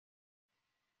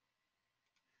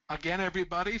Again,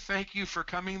 everybody, thank you for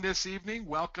coming this evening.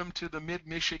 Welcome to the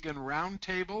Mid-Michigan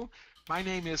Roundtable. My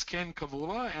name is Ken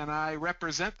Kavula, and I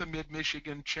represent the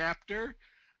Mid-Michigan chapter.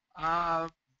 Uh,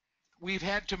 we've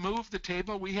had to move the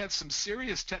table. We had some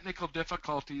serious technical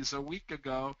difficulties a week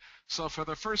ago, so for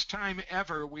the first time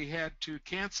ever, we had to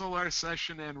cancel our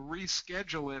session and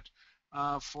reschedule it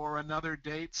for another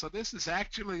date. So this is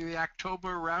actually the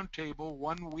October Roundtable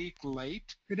 1 week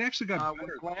late. It actually got We're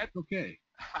better. glad Okay.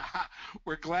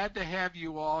 We're glad to have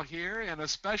you all here, and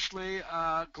especially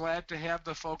glad to have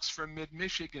the folks from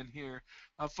Mid-Michigan here.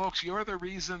 Folks, you're the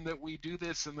reason that we do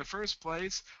this in the first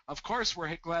place. Of course,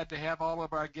 we're glad to have all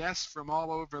of our guests from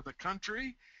all over the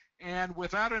country. And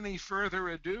without any further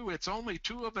ado, it's only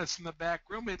two of us in the back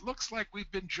room. It looks like we've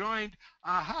been joined.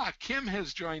 Aha, Kim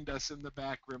has joined us in the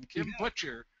back room. Kim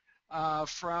Butcher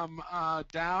from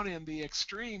down in the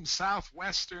extreme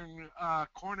southwestern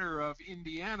corner of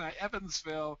Indiana,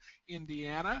 Evansville,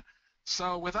 Indiana.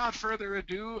 So without further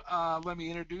ado, let me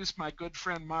introduce my good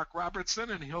friend Mark Robertson,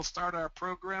 and he'll start our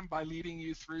program by leading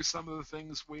you through some of the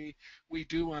things we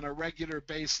do on a regular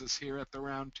basis here at the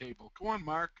Roundtable. Go on,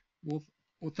 Mark. Well,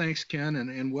 thanks, Ken,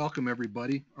 and welcome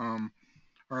everybody.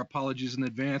 Our apologies in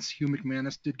advance. Hugh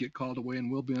McManus did get called away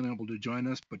and will be unable to join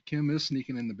us, but Kim is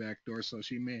sneaking in the back door, so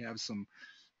she may have some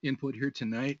input here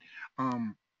tonight.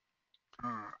 I'll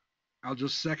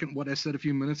just second what I said a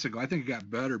few minutes ago. I think it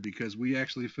got better because we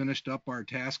actually finished up our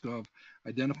task of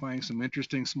identifying some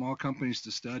interesting small companies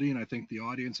to study, and I think the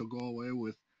audience will go away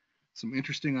with some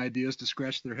interesting ideas to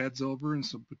scratch their heads over and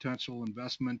some potential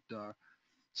investment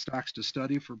stocks to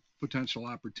study for potential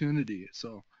opportunity.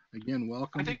 So again,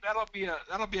 welcome. I think that'll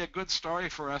be a good story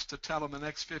for us to tell in the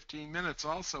next 15 minutes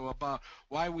also about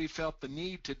why we felt the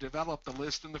need to develop the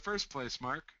list in the first place,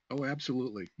 Mark. Oh,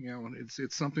 absolutely.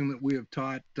 It's something that we have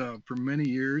taught for many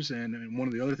years, and one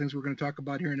of the other things we're going to talk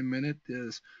about here in a minute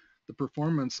is the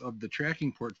performance of the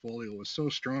tracking portfolio is so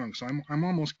strong. So I'm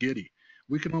almost giddy.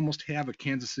 We could almost have a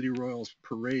Kansas City Royals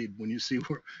parade when you see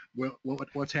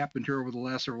what's happened here over the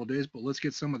last several days. But let's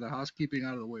get some of the housekeeping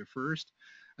out of the way first.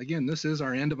 Again, this is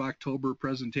our end of October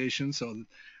presentation, so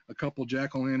a couple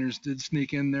jack-o'-lanterns did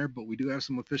sneak in there, but we do have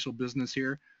some official business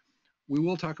here. We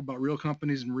will talk about real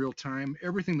companies in real time.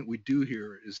 Everything that we do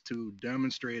here is to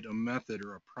demonstrate a method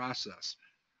or a process.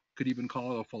 Could even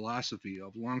call it a philosophy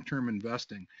of long-term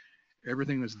investing.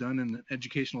 Everything is done in an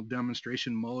educational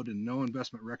demonstration mode, and no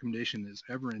investment recommendation is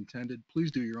ever intended.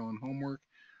 Please do your own homework.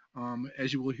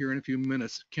 As you will hear in a few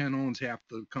minutes, Ken owns half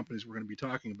the companies we're going to be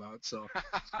talking about, so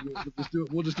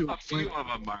we'll just do a few of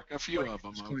them, Mark. A few of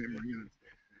them. Okay.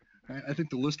 I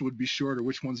think the list would be shorter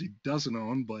which ones he doesn't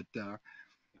own, but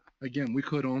again, we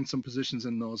could own some positions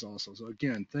in those also. So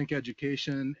again, think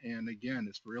education, and again,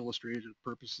 it's for illustrative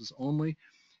purposes only.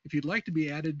 If you'd like to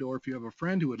be added, or if you have a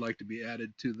friend who would like to be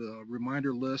added to the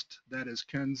reminder list, that is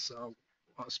Ken's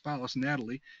spouse,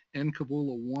 Natalie,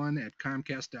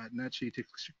 nkavula1@comcast.net. She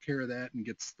takes care of that and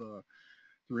gets the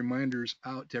reminders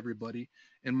out to everybody.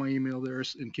 And my email there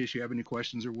is in case you have any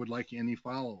questions or would like any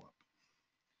follow-up.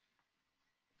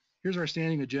 Here's our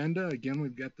standing agenda. Again,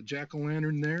 we've got the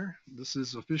jack-o'-lantern there. This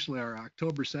is officially our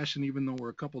October session, even though we're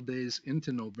a couple days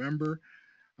into November.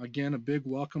 Again, a big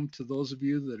welcome to those of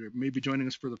you that are maybe joining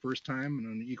us for the first time, and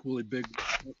an equally big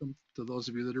welcome to those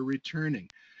of you that are returning.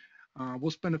 We'll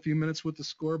spend a few minutes with the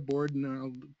scoreboard and a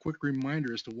quick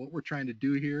reminder as to what we're trying to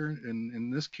do here. And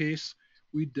in this case,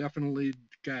 we definitely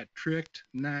got treated,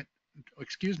 not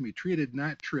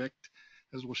tricked,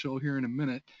 as we'll show here in a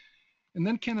minute. And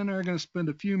then Ken and I are going to spend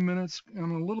a few minutes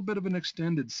on a little bit of an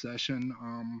extended session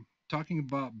talking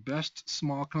about best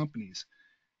small companies.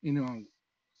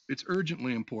 It's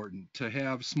urgently important to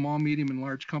have small, medium, and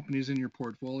large companies in your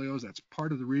portfolios. That's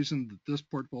part of the reason that this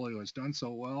portfolio has done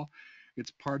so well.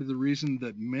 It's part of the reason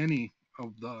that many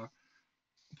of the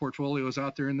portfolios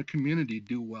out there in the community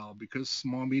do well, because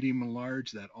small, medium, and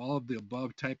large, that all of the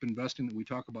above type investing that we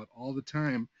talk about all the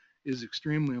time is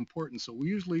extremely important. So we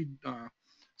usually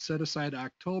set aside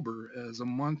October as a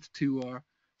month to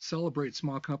celebrate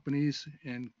small companies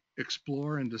and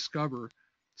explore and discover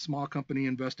small company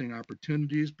investing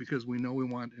opportunities, because we know we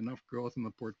want enough growth in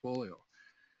the portfolio.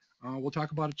 We'll talk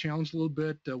about a challenge a little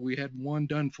bit. We had one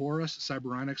done for us.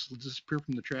 Cyberonics will disappear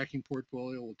from the tracking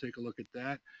portfolio. We'll take a look at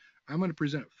that. I'm going to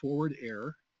present Forward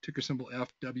Air, ticker symbol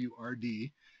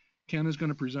FWRD. Ken is going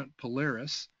to present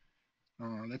Polaris.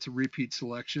 That's a repeat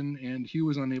selection, and Hugh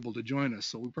was unable to join us,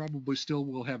 so we probably still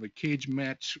will have a cage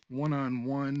match,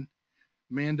 one-on-one,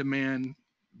 man-to-man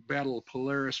battle of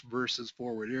Polaris versus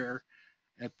Forward Air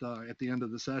at the end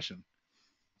of the session.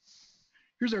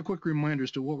 Here's our quick reminder as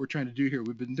to what we're trying to do here.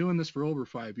 We've been doing this for over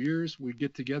 5 years. We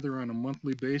get together on a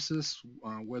monthly basis,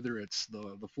 whether it's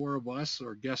the four of us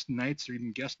or guest knights or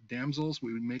even guest damsels.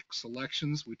 We make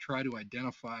selections. We try to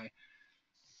identify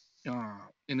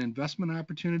an investment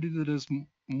opportunity that has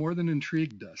more than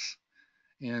intrigued us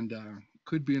and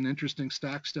could be an interesting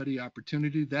stock study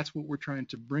opportunity. That's what we're trying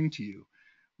to bring to you.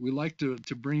 We like to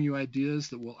bring you ideas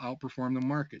that will outperform the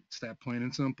market. It's that plain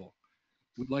and simple.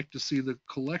 We'd like to see the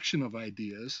collection of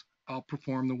ideas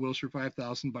outperform the Wilshire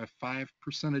 5000 by 5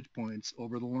 percentage points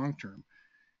over the long term.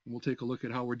 And we'll take a look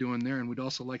at how we're doing there. And we'd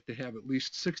also like to have at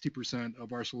least 60%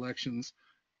 of our selections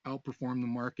outperform the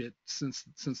market since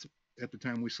at the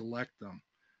time we select them.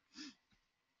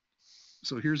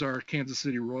 So here's our Kansas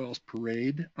City Royals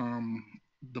parade.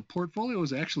 The portfolio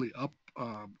is actually up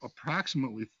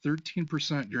approximately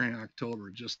 13% during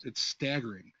October. It's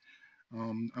staggering.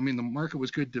 I mean, the market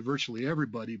was good to virtually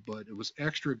everybody, but it was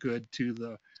extra good to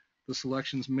the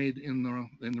selections made in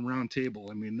the round table.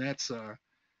 I mean, that's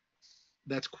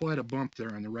quite a bump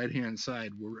there on the right-hand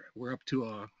side. We're up to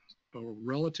a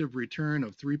relative return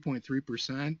of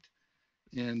 3.3%,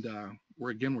 and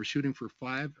we're shooting for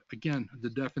 5. Again, the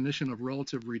definition of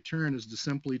relative return is to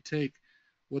simply take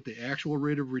what the actual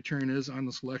rate of return is on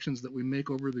the selections that we make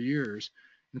over the years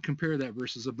and compare that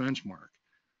versus a benchmark.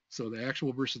 So the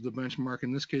actual versus the benchmark,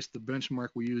 in this case, the benchmark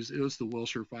we use is the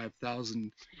Wilshire 5000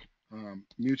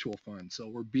 mutual fund. So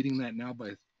we're beating that now by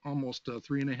almost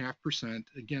 3.5%.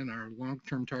 Again, our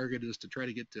long-term target is to try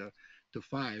to get to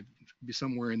 5, be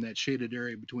somewhere in that shaded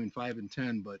area between 5 and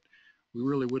 10, but we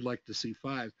really would like to see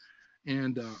 5.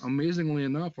 And amazingly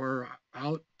enough, our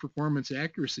outperformance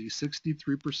accuracy,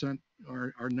 63%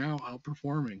 are now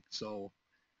outperforming. So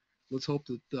let's hope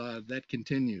that that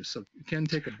continues. So Ken,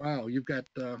 take a bow. You've got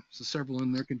several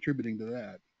in there contributing to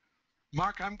that.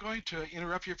 Mark, I'm going to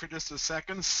interrupt you for just a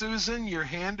second. Susan, your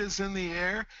hand is in the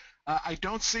air. I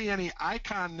don't see any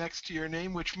icon next to your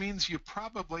name, which means you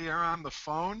probably are on the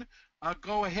phone.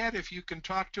 Go ahead. If you can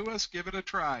talk to us, give it a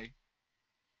try.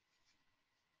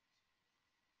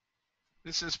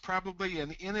 This is probably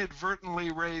an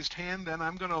inadvertently raised hand. Then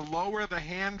I'm going to lower the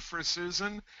hand for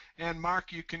Susan. And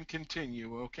Mark, you can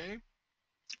continue, okay?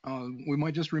 We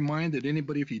might just remind that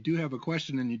anybody, if you do have a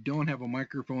question and you don't have a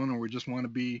microphone or we just want to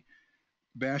be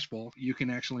bashful, you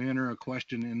can actually enter a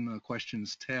question in the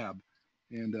questions tab.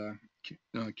 And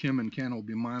Kim and Ken will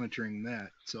be monitoring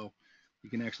that. So you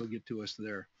can actually get to us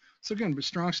there. So again,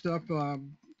 strong stuff,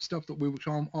 stuff that we would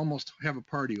almost have a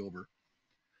party over.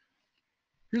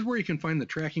 Here's where you can find the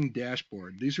tracking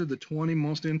dashboard. These are the 20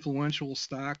 most influential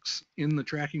stocks in the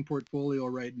tracking portfolio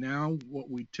right now. What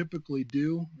we typically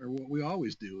do, or what we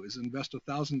always do, is invest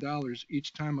 $1,000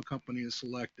 each time a company is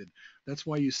selected. That's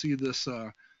why you see this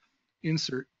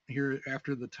insert here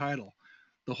after the title.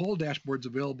 The whole dashboard is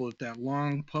available at that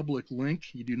long public link.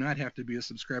 You do not have to be a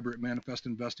subscriber at Manifest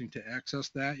Investing to access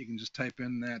that. You can just type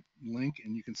in that link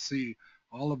and you can see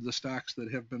all of the stocks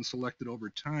that have been selected over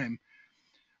time.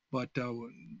 But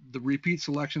the repeat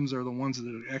selections are the ones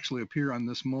that actually appear on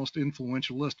this most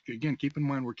influential list. Again, keep in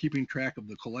mind we're keeping track of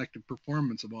the collective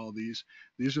performance of all these.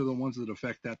 These are the ones that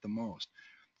affect that the most.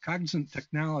 Cognizant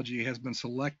Technology has been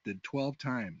selected 12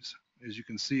 times, as you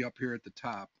can see up here at the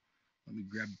top. Let me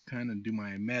grab a pen and do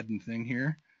my Madden thing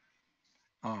here.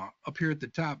 Up here at the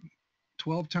top,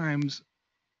 12 times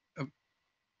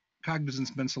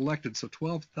Cognizant's been selected, so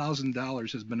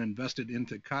 $12,000 has been invested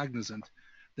into Cognizant.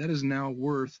 That is now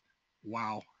worth,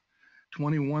 wow,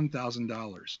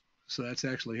 $21,000. So that's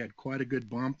actually had quite a good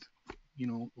bump, you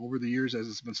know, over the years as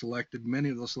it's been selected. Many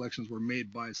of those selections were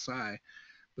made by SCI,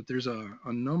 but there's a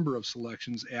number of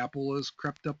selections. Apple has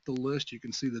crept up the list. You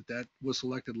can see that that was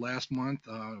selected last month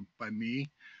by me,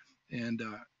 and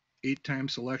 8-time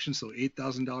selection. So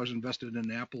 $8,000 invested in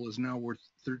Apple is now worth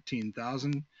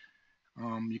 $13,000.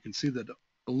 You can see that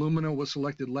Illumina was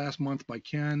selected last month by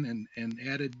Ken and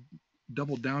added,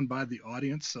 doubled down by the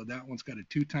audience. So that one's got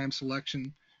a 2-time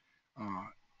selection.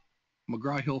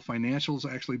 McGraw-Hill Financial's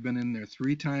actually been in there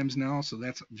 3 times now, so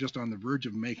that's just on the verge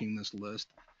of making this list.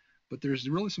 But there's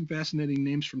really some fascinating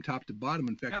names from top to bottom.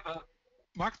 In fact, yeah,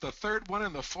 Mark, the third one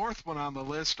and the fourth one on the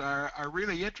list are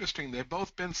really interesting. They've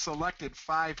both been selected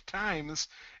 5 times,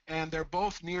 and they're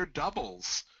both near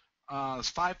doubles.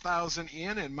 5,000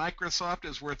 in, and Microsoft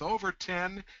is worth over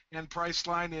 10, and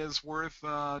Priceline is worth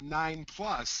 9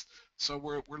 plus. So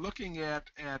we're looking at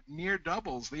near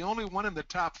doubles. The only one in the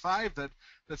top 5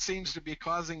 that seems to be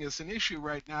causing us an issue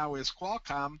right now is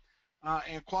Qualcomm,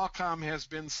 and Qualcomm has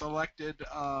been selected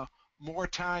more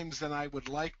times than I would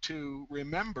like to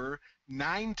remember,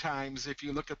 9 times if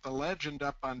you look at the legend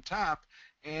up on top,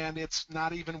 and it's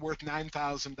not even worth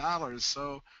 $9,000.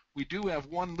 So we do have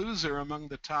one loser among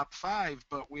the top five,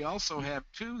 but we also have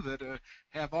two that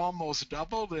have almost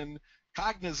doubled, and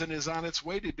Cognizant is on its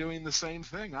way to doing the same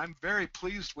thing. I'm very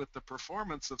pleased with the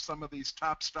performance of some of these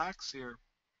top stocks here.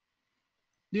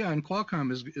 Yeah, and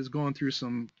Qualcomm is going through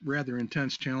some rather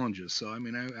intense challenges. So I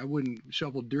mean, I wouldn't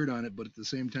shovel dirt on it, but at the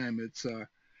same time, it's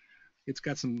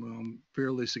got some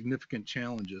fairly significant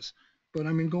challenges. But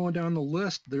I mean, going down the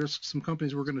list, there's some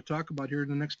companies we're going to talk about here in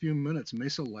the next few minutes.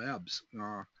 Mesa Labs.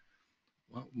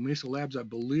 Well, Mesa Labs, I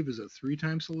believe, is a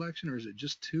 3-time selection, or is it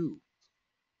just 2?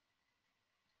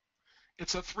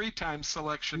 It's a 3-time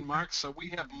selection, Mark, so we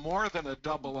have more than a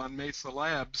double on Mesa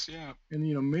Labs, yeah. And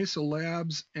Mesa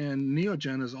Labs and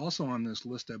Neogen is also on this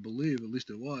list, I believe. At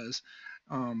least it was.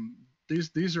 Um,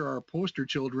 these are our poster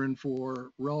children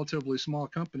for relatively small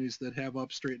companies that have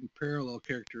up, straight, and parallel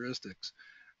characteristics.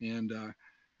 And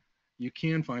you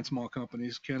can find small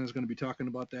companies. Ken is going to be talking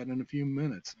about that in a few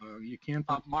minutes. You can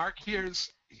find Mark,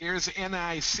 here's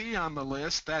NIC on the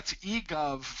list. That's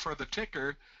eGov for the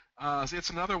ticker. It's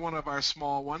another one of our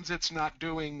small ones. It's not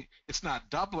doubling,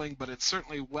 but it's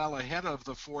certainly well ahead of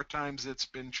the 4 times it's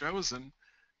been chosen.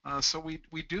 So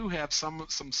we do have some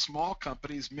small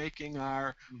companies making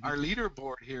our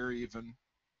leaderboard here even.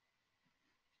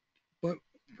 But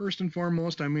first and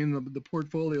foremost, I mean, the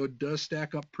portfolio does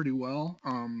stack up pretty well.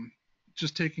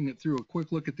 Just taking it through a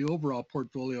quick look at the overall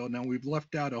portfolio. Now we've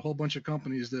left out a whole bunch of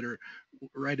companies that are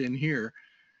right in here.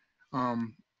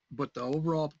 But the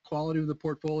overall quality of the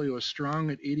portfolio is strong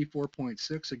at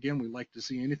 84.6. Again, we like to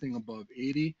see anything above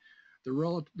 80.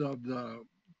 The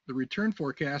return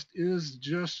forecast is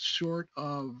just short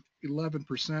of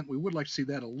 11%. We would like to see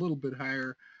that a little bit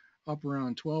higher, up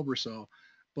around 12 or so.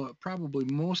 But probably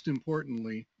most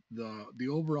importantly, the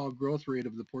overall growth rate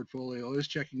of the portfolio is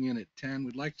checking in at 10.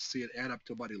 We'd like to see it add up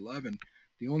to about 11.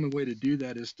 The only way to do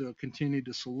that is to continue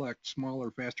to select smaller,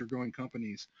 faster growing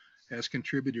companies as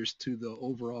contributors to the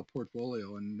overall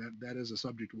portfolio, and that is a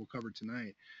subject we'll cover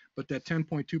tonight. But that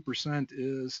 10.2%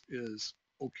 is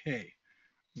okay.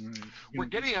 We're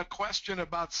getting a question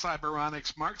about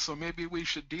Cyberonics, Mark, so maybe we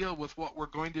should deal with what we're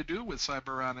going to do with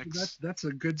Cyberonics. That's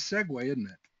a good segue, isn't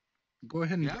it? Go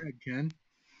ahead and brag, Ken.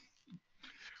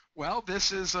 Well,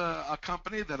 this is a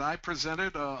company that I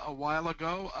presented a while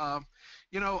ago.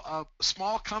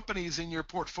 Small companies in your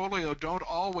portfolio don't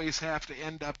always have to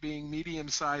end up being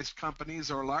medium-sized companies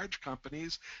or large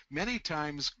companies. Many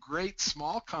times, great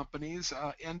small companies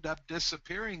end up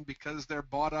disappearing because they're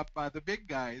bought up by the big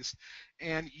guys.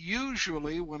 And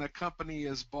usually, when a company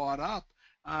is bought up,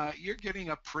 you're getting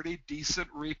a pretty decent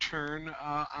return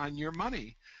on your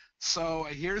money. So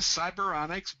here's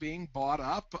Cyberonics being bought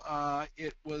up.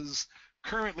 It was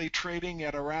currently trading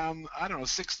at around, I don't know,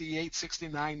 $68,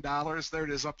 $69. There it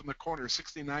is up in the corner,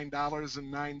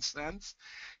 $69.09.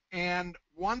 And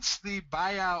once the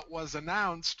buyout was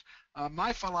announced,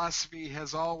 my philosophy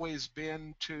has always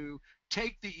been to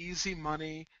take the easy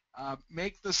money,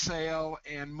 make the sale,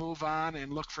 and move on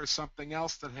and look for something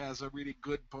else that has a really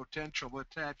good potential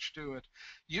attached to it.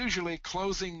 Usually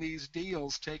closing these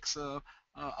deals takes a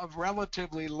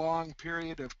relatively long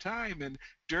period of time, and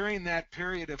during that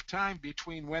period of time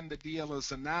between when the deal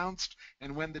is announced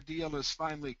and when the deal is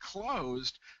finally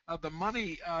closed, the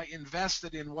money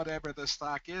invested in whatever the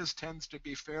stock is tends to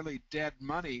be fairly dead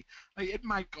money. It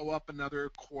might go up another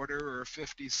quarter or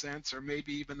 50 cents or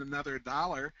maybe even another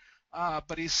dollar,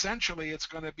 but essentially it's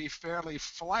going to be fairly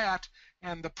flat,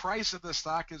 and the price of the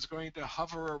stock is going to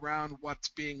hover around what's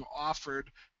being offered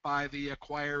by the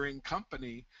acquiring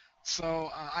company. So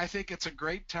I think it's a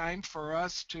great time for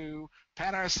us to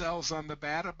pat ourselves on the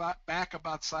back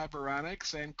about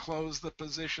Cyberonics and close the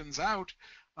positions out.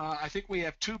 I think we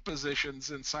have 2 positions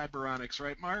in Cyberonics,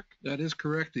 right, Mark? That is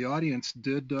correct. The audience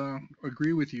did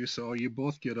agree with you, so you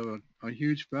both get a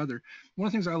huge feather. One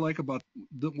of the things I like about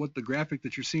what the graphic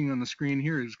that you're seeing on the screen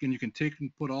here is, you can take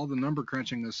and put all the number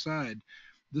crunching aside.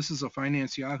 This is a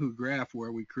Finance Yahoo graph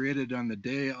where we created on the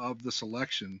day of the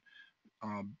selection.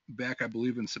 Back, I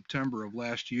believe, in September of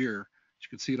last year. You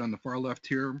can see it on the far left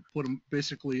here.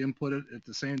 Basically input it at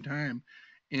the same time,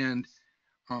 and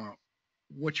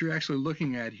what you're actually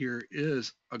looking at here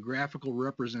is a graphical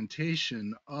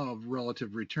representation of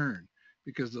relative return,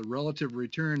 because the relative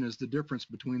return is the difference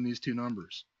between these two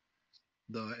numbers.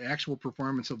 The actual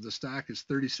performance of the stock is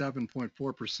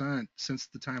 37.4% since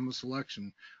the time of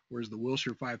selection, whereas the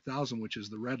Wilshire 5000, which is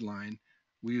the red line,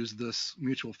 we use this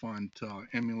mutual fund to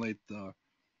emulate to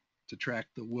track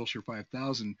the Wilshire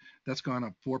 5000. That's gone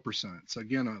up 4%. So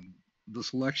again, the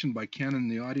selection by Ken and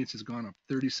the audience has gone up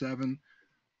 37.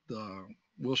 The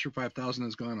Wilshire 5000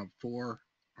 has gone up 4.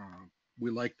 we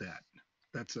like that.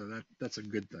 That's a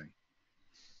good thing.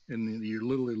 And you're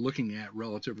literally looking at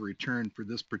relative return for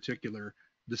this particular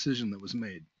decision that was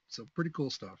made. So pretty cool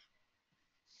stuff.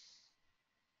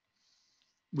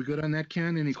 We good on that,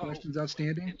 Ken? Any So questions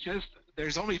outstanding? it's just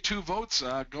there's only two votes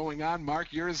going on,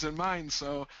 Mark, yours and mine.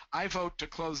 So I vote to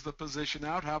close the position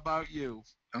out. How about you?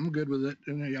 I'm good with it.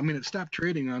 And I mean, it stopped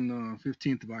trading on the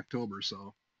 15th of October.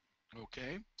 So,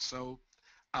 Okay, so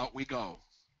out we go.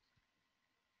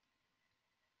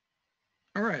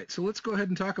 all right. So let's go ahead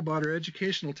and talk about our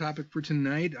educational topic for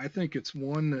tonight. I think it's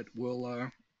one that will,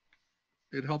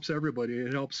 it helps everybody.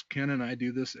 It helps Ken and I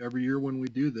do this every year when we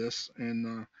do this,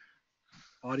 and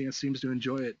audience seems to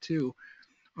enjoy it too.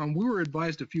 We were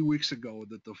advised a few weeks ago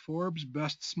that the Forbes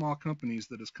Best Small Companies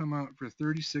that has come out for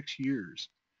 36 years,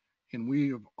 and we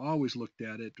have always looked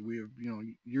at it. We have,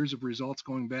 years of results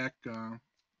going back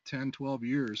 10, 12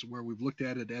 years where we've looked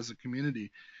at it as a community,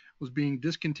 was being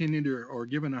discontinued or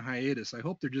given a hiatus. I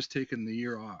hope they're just taking the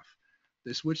year off.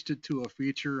 They switched it to a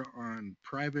feature on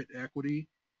private equity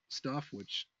stuff,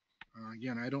 which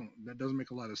again, that doesn't make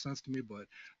a lot of sense to me, but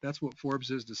that's what Forbes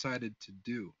has decided to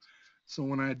do. So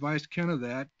when I advised Ken of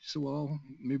that, he said, well,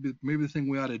 maybe the thing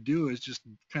we ought to do is just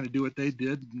kind of do what they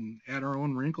did and add our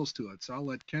own wrinkles to it. So I'll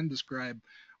let Ken describe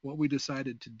what we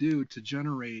decided to do to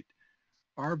generate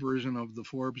our version of the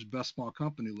Forbes Best Small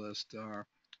Company list.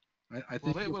 I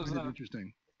think Well, it you'll was find it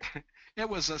interesting. it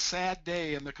was a sad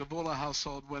day in the Kavula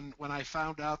household when I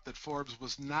found out that Forbes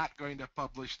was not going to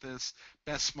publish this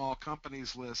best small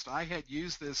companies list. I had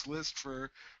used this list for,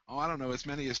 oh, I don't know, as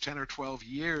many as 10 or 12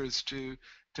 years to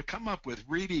come up with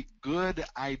really good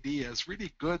ideas,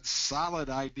 really good, solid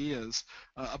ideas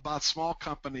about small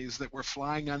companies that were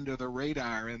flying under the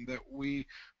radar and that we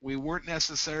weren't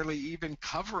necessarily even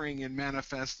covering in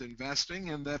manifest investing,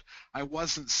 and that I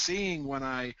wasn't seeing when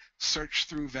I searched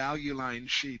through value line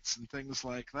sheets and things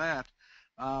like that.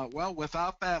 Well,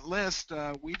 without that list,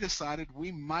 we decided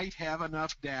we might have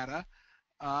enough data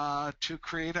to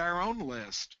create our own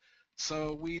list.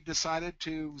 So we decided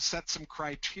to set some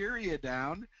criteria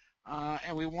down,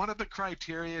 and we wanted the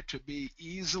criteria to be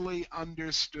easily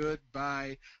understood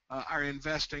by our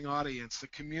investing audience, the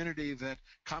community that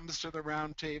comes to the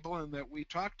round table and that we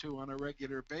talk to on a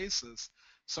regular basis.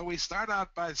 So we start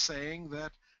out by saying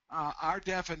that our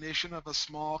definition of a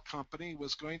small company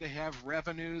was going to have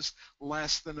revenues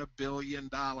less than $1 billion.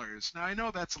 Now, I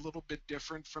know that's a little bit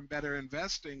different from Better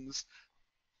Investing's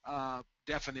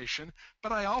definition,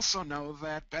 but I also know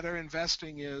that Better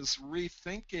Investing is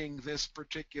rethinking this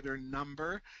particular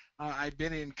number. I've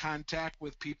been in contact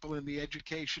with people in the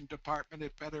education department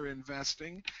at Better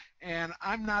Investing, and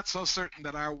I'm not so certain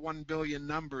that our 1 billion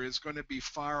number is going to be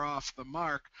far off the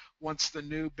mark once the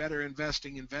new Better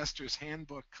Investing Investors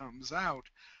Handbook comes out.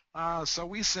 So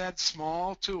we said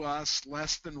small to us,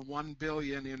 less than 1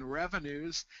 billion in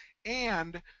revenues,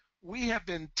 and we have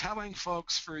been telling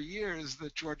folks for years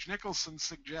that George Nicholson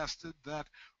suggested that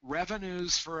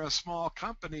revenues for a small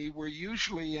company were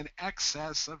usually in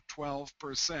excess of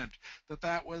 12%,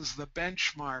 that was the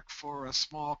benchmark for a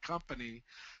small company.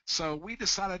 So we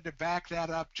decided to back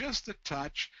that up just a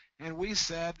touch, and we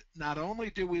said not only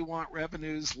do we want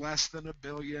revenues less than $1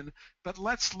 billion, but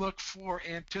let's look for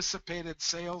anticipated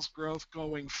sales growth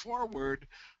going forward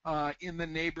in the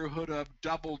neighborhood of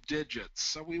double digits.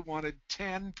 So we wanted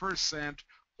 10%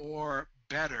 or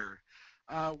better.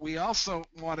 We also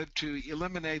wanted to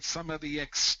eliminate some of the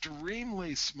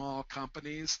extremely small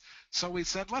companies. So we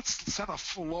said, let's set a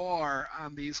floor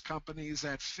on these companies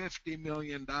at $50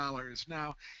 million.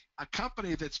 Now, a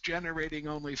company that's generating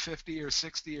only 50 or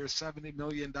 60 or 70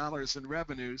 million dollars in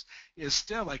revenues is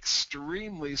still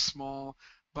extremely small,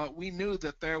 but we knew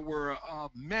that there were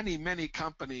many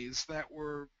companies that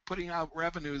were putting out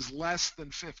revenues less than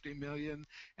 50 million,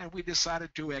 and we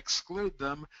decided to exclude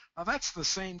them. That's the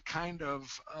same kind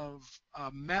of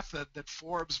method that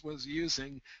Forbes was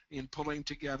using in pulling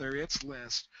together its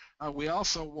list. We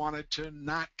also wanted to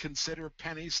not consider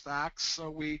penny stocks, so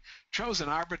we chose an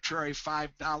arbitrary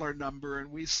 $5 number,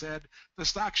 and we said the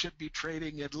stock should be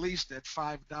trading at least at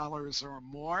 $5 or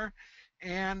more.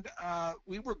 And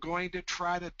we were going to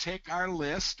try to take our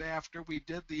list after we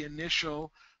did the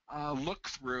initial look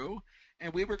through,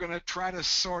 and we were going to try to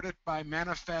sort it by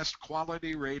manifest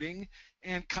quality rating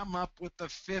and come up with the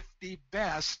 50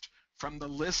 best from the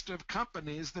list of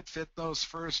companies that fit those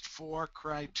first 4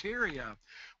 criteria.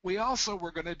 We also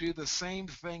were going to do the same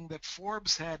thing that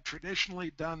Forbes had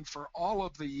traditionally done for all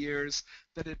of the years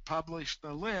that it published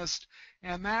the list,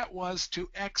 and that was to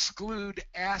exclude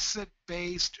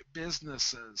asset-based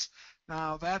businesses.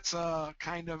 Now, that's a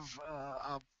kind of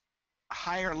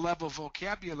higher level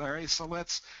vocabulary, so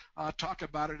let's talk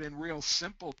about it in real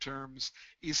simple terms.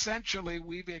 Essentially,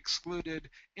 we've excluded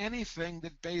anything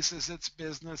that bases its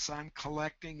business on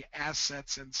collecting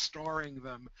assets and storing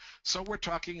them. So we're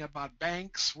talking about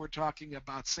banks, we're talking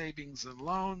about savings and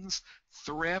loans,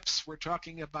 thrifts, we're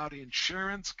talking about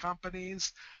insurance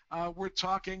companies, we're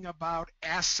talking about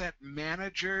asset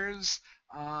managers,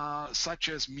 such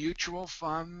as mutual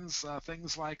funds,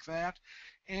 things like that.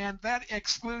 And that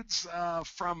excludes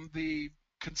from the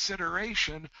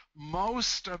consideration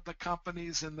most of the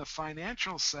companies in the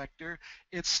financial sector.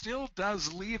 It still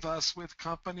does leave us with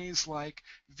companies like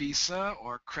Visa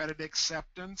or Credit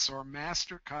Acceptance or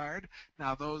MasterCard.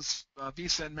 Now those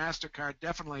Visa and MasterCard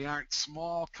definitely aren't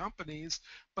small companies,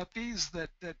 but these that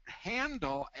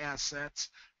handle assets,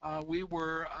 we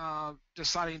were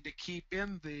deciding to keep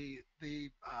in the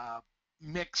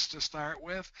mix to start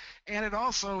with. And it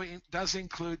also does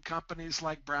include companies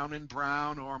like Brown and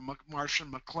Brown or Marsh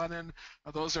and McLennan.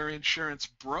 Those are insurance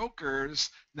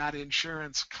brokers, not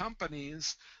insurance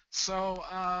companies. So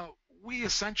we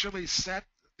essentially set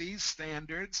these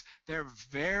standards. They're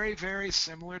very, very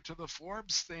similar to the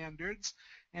Forbes standards.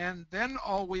 And then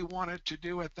all we wanted to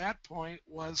do at that point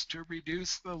was to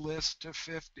reduce the list to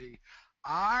 50.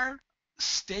 Our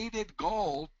stated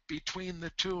goal between the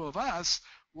two of us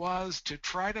was to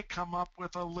try to come up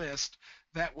with a list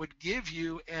that would give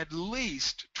you at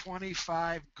least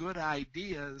 25 good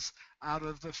ideas out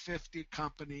of the 50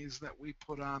 companies that we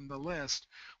put on the list.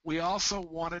 We also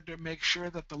wanted to make sure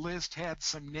that the list had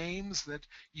some names that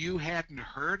you hadn't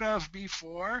heard of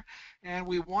before, and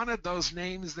we wanted those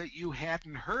names that you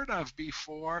hadn't heard of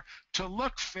before to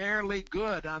look fairly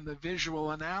good on the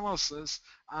visual analysis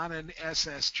on an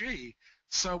SSG.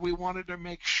 So we wanted to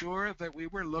make sure that we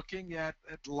were looking at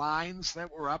lines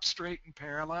that were up, straight, and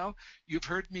parallel. You've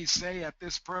heard me say at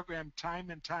this program time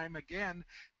and time again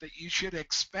that you should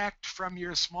expect from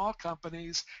your small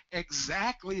companies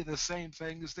exactly the same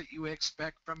things that you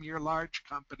expect from your large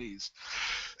companies.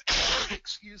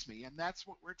 Excuse me, and that's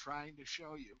what we're trying to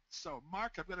show you. So,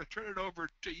 Mark, I'm going to turn it over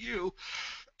to you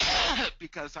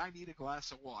because I need a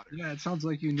glass of water. Yeah, it sounds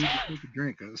like you need to take a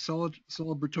drink, a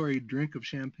celebratory drink of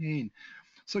champagne.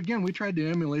 So again, we tried to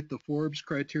emulate the Forbes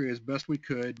criteria as best we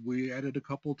could. We added a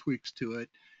couple tweaks to it.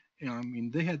 I mean,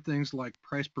 they had things like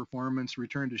price performance,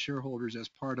 return to shareholders as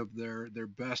part of their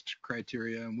best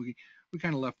criteria, and we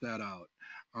kind of left that out.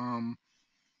 Um,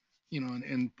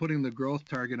 and putting the growth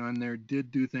target on there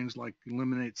did do things like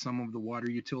eliminate some of the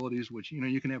water utilities, which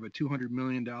you can have a $200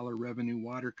 million revenue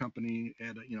water company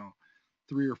at a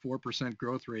 3 or 4%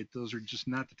 growth rate. Those are just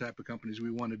not the type of companies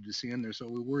we wanted to see in there, so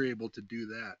we were able to do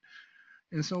that.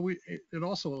 And so it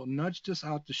also nudged us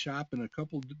out to shop in a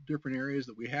couple different areas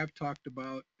that we have talked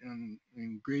about in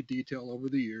great detail over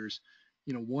the years.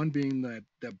 One being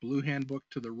that blue handbook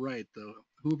to the right, the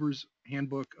Hoover's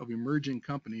Handbook of Emerging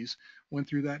Companies. Went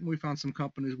through that and we found some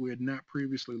companies we had not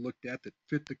previously looked at that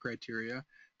fit the criteria. A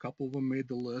couple of them made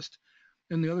the list.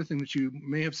 And the other thing that you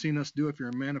may have seen us do, if you're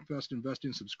a Manifest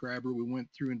Investing subscriber, we went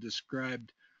through and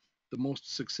described the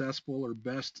most successful or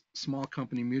best small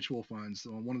company mutual funds.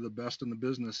 So one of the best in the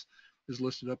business is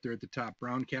listed up there at the top,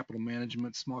 Brown Capital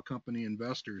Management Small Company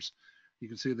Investors. You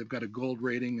can see they've got a gold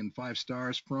rating and 5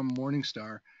 stars from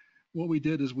Morningstar. What we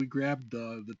did is we grabbed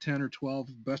the 10 or 12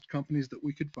 best companies that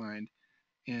we could find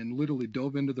and literally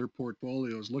dove into their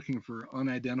portfolios looking for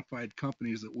unidentified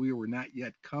companies that we were not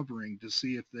yet covering to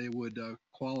see if they would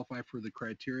qualify for the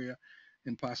criteria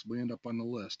and possibly end up on the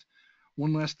list.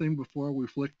 One last thing before we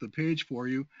flick the page for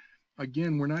you.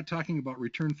 Again, we're not talking about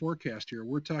return forecast here.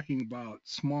 We're talking about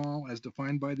small as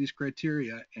defined by these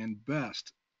criteria and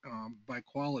best by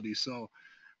quality. So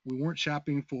we weren't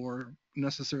shopping for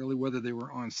necessarily whether they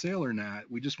were on sale or not.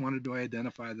 We just wanted to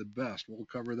identify the best. We'll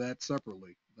cover that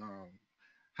separately.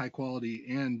 High quality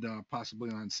and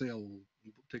possibly on sale,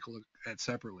 we'll take a look at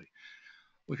separately.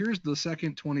 Well, here's the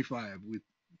second 25.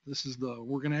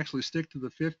 We're going to actually stick to the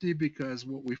 50 because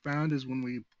what we found is when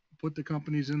we put the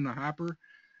companies in the hopper,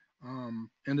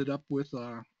 ended up with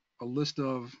a list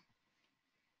of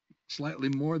slightly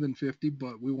more than 50,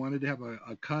 but we wanted to have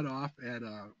a cutoff at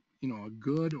a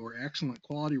good or excellent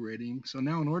quality rating. So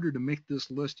now in order to make this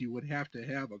list, you would have to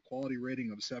have a quality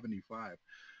rating of 75.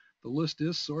 The list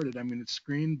is sorted. I mean, it's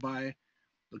screened by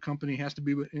the company has to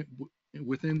be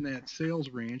within that sales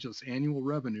range. That's annual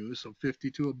revenue, so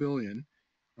 50 to a billion.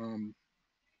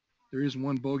 There is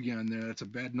one bogey on there. That's a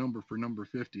bad number for number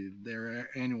 50. Their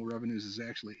annual revenues is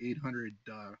actually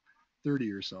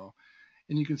 830 or so.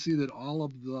 And you can see that all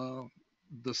of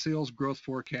the sales growth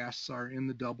forecasts are in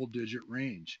the double-digit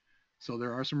range. So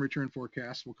there are some return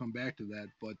forecasts. We'll come back to that,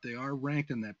 but they are ranked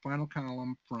in that final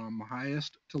column from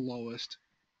highest to lowest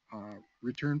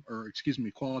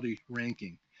quality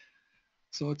ranking.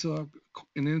 So it's an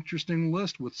interesting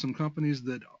list with some companies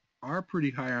that are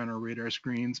pretty high on our radar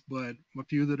screens, but a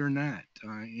few that are not.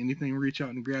 Anything reach out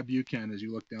and grab you, Ken, as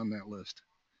you look down that list?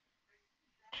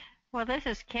 Well, this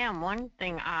is Kim. One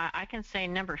thing I can say,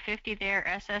 number 50 there,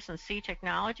 SS&C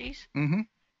Technologies. Mm-hmm.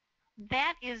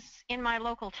 That is in my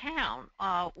local town.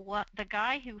 What the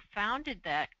guy who founded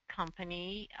that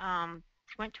company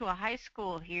went to a high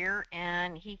school here,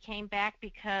 and he came back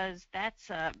because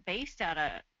that's based out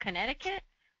of Connecticut,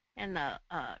 and the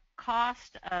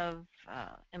cost of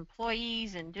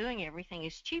employees and doing everything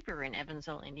is cheaper in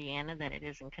Evansville, Indiana, than it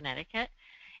is in Connecticut.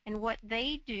 And what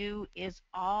they do is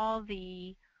all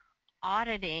the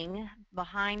auditing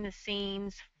behind the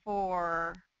scenes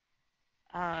for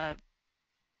uh,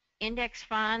 index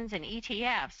funds and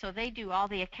ETFs. So they do all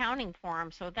the accounting for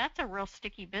them. So that's a real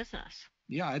sticky business.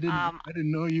 Yeah, I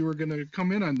didn't know you were going to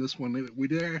come in on this one.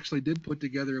 We actually did put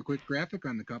together a quick graphic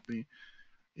on the company,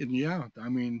 and yeah, I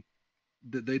mean,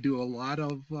 they do a lot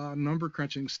of number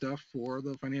crunching stuff for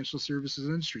the financial services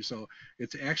industry. So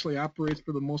it actually operates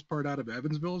for the most part out of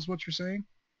Evansville, is what you're saying?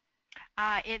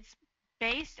 It's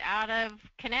based out of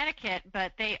Connecticut,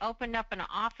 but they opened up an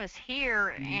office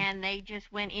here, and they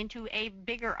just went into a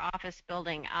bigger office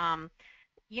building.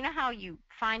 You know how you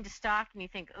find a stock and you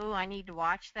think, oh, I need to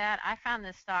watch that? I found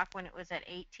this stock when it was at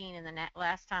 18, and the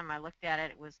last time I looked at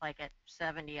it, it was like at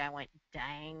 70. I went,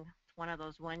 dang, it's one of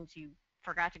those ones you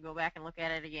forgot to go back and look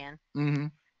at it again. Mm-hmm.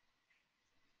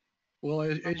 Well,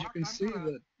 as you can see,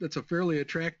 that's a fairly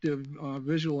attractive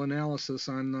visual analysis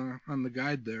on the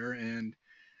guide there, and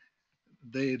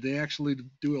they actually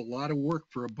do a lot of work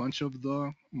for a bunch of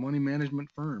the money management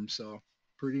firms, so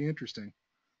pretty interesting.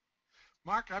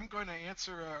 Mark, I'm going to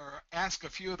answer or ask a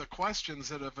few of the questions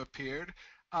that have appeared.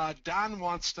 Don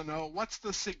wants to know, what's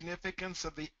the significance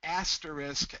of the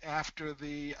asterisk after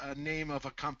the name of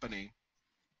a company?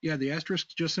 Yeah, the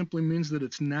asterisk just simply means that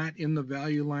it's not in the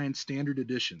value line standard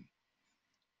edition.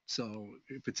 So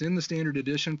if it's in the standard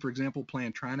edition, for example,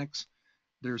 Plantronics,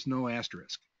 there's no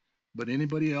asterisk. But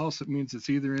anybody else, it means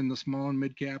it's either in the small and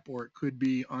mid cap, or it could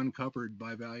be uncovered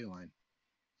by value line.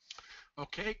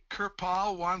 Okay,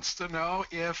 Kirpal wants to know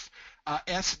if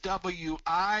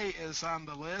SWI is on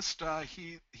the list.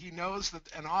 He knows that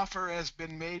an offer has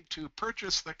been made to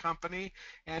purchase the company,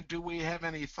 and do we have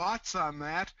any thoughts on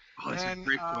that? Oh, that's a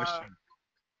great question.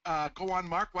 Go on,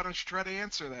 Mark. Why don't you try to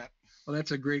answer that? Well,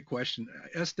 that's a great question.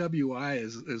 SWI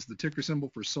is the ticker symbol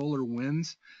for Solar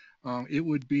Winds. It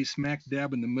would be smack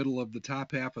dab in the middle of the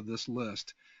top half of this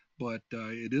list, but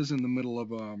it is in the middle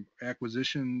of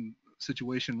acquisition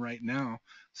situation right now.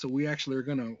 So we actually are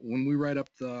going to, when we write up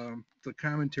the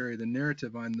commentary, the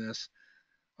narrative on this,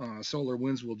 Solar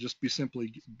Winds will just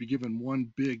simply be given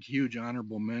one big, huge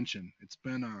honorable mention. It's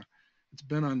been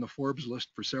on the Forbes list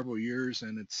for several years,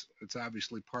 and it's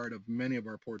obviously part of many of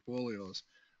our portfolios.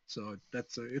 So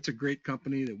it's a great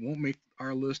company that won't make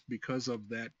our list because of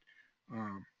that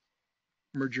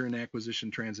merger and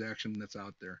acquisition transaction that's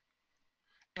out there.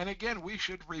 And again, we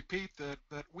should repeat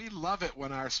that we love it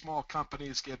when our small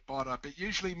companies get bought up. It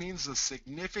usually means a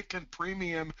significant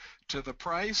premium to the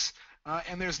price,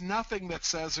 and there's nothing that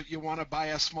says that you want to buy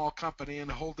a small company and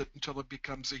hold it until it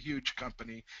becomes a huge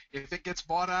company. If it gets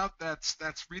bought out, that's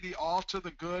really all to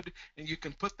the good, and you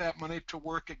can put that money to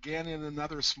work again in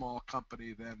another small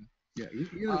company then.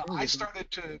 Yeah, I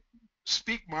started to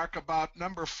speak, Mark, about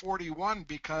number 41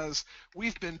 because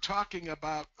we've been talking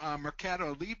about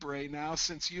Mercado Libre now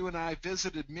since you and I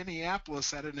visited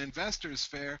Minneapolis at an investors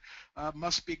fair.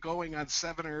 Must be going on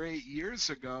 7 or 8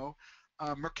 years ago.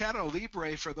 Mercado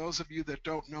Libre, for those of you that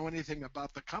don't know anything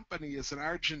about the company, is an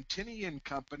Argentinian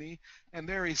company, and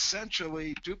they're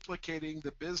essentially duplicating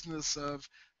the business of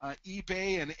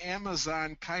eBay and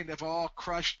Amazon kind of all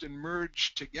crushed and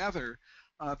merged together.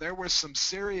 There were some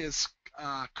serious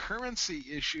currency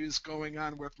issues going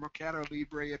on with Mercado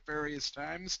Libre at various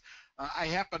times. I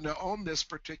happen to own this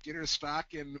particular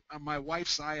stock in my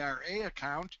wife's IRA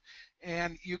account,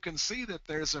 and you can see that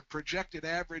there's a projected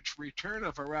average return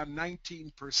of around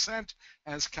 19%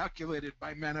 as calculated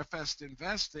by Manifest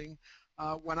Investing.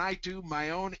 When I do my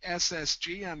own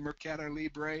SSG on Mercado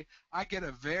Libre, I get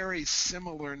a very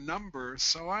similar number.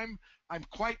 So I'm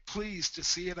quite pleased to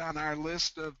see it on our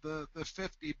list of the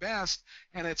 50 best,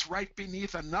 and it's right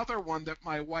beneath another one that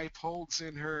my wife holds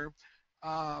in her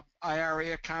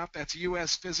IRA account. That's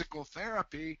U.S. Physical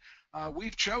Therapy.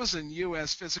 We've chosen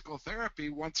U.S. Physical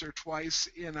Therapy once or twice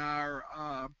in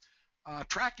our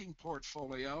tracking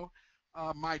portfolio.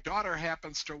 my daughter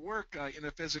happens to work in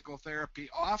a physical therapy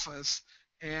office,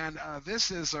 and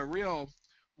this is a real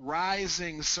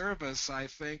rising service. I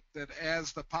think that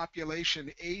as the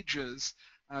population ages,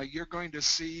 you're going to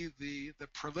see the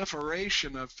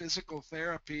proliferation of physical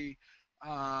therapy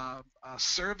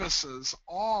services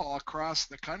all across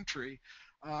the country.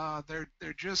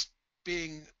 They're just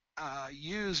being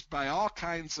used by all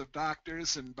kinds of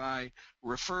doctors and by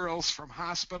referrals from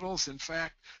hospitals. In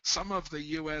fact, some of the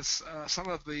some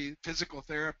of the physical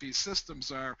therapy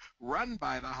systems are run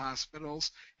by the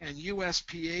hospitals, and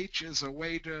USPH is a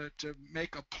way to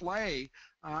make a play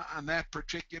on that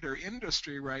particular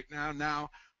industry right now. Now,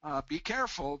 be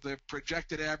careful, the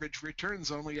projected average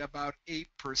return's only about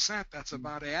 8%. That's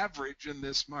about average in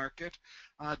this market.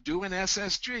 Do an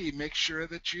SSG. Make sure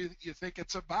that you think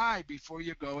it's a buy before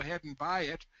you go ahead and buy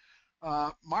it.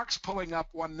 Mark's pulling up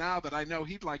one now that I know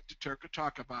he'd like to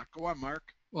talk about. Go on, Mark.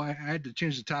 Well, I had to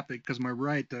change the topic because my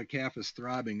right calf is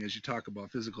throbbing as you talk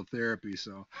about physical therapy.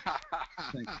 So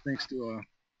thanks to a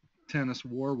tennis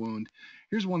war wound.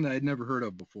 Here's one that I'd never heard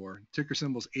of before. Ticker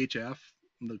symbol's HF.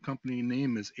 The company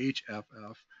name is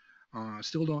HFF.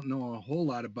 Still don't know a whole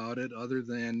lot about it other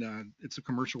than it's a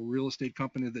commercial real estate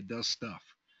company that does stuff.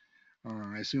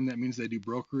 I assume that means they do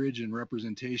brokerage and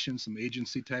representation, some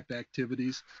agency type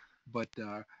activities. But,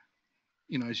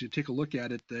 as you take a look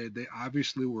at it, they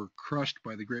obviously were crushed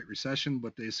by the Great Recession,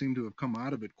 but they seem to have come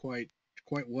out of it quite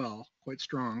well, quite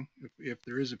strong. If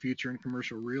there is a future in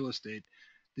commercial real estate,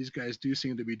 these guys do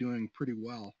seem to be doing pretty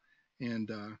well.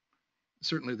 And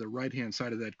certainly the right-hand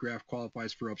side of that graph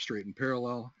qualifies for up, straight, and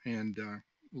parallel. And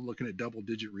we're looking at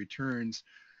double-digit returns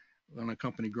on a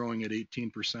company growing at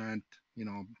 18%,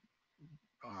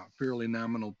 fairly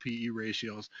nominal PE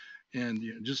ratios. And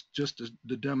just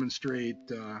to demonstrate,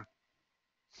 let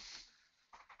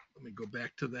me go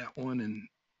back to that one and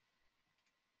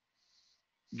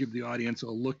give the audience a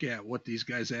look at what these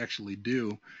guys actually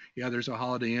do. Yeah, there's a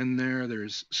Holiday Inn there.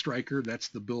 There's Stryker. That's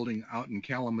the building out in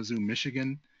Kalamazoo,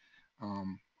 Michigan.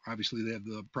 Obviously, they have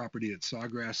the property at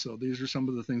Sawgrass. So these are some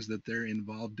of the things that they're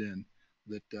involved in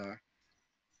that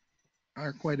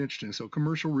are quite interesting. So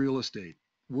commercial real estate,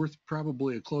 worth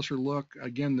probably a closer look.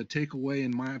 Again, the takeaway,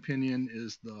 in my opinion,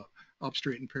 is the up,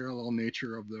 straight, and parallel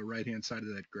nature of the right-hand side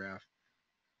of that graph.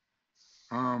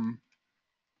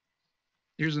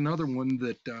 Here's another one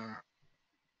that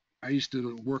I used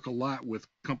to work a lot with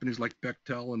companies like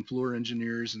Bechtel and Fluor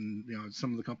Engineers, and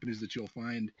some of the companies that you'll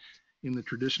find in the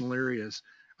traditional areas.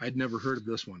 I'd never heard of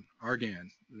this one, Argan.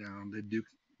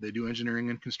 They do engineering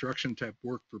and construction type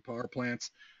work for power plants.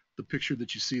 The picture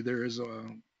that you see there is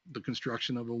the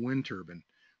construction of a wind turbine.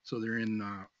 So they're in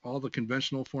all the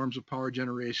conventional forms of power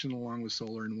generation along with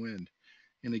solar and wind.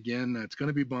 And again, it's going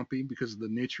to be bumpy because of the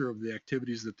nature of the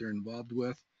activities that they're involved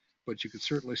with. But you could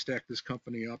certainly stack this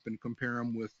company up and compare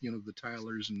them with, the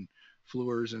Tylers and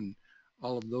Fluors and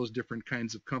all of those different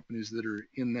kinds of companies that are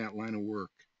in that line of work.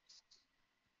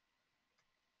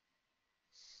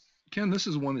 Ken, this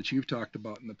is one that you've talked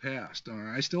about in the past.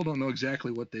 I still don't know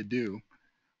exactly what they do,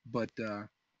 but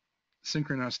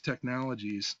Synchronous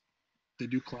Technologies, they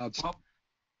do cloud. Well,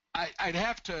 I'd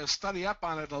have to study up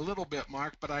on it a little bit,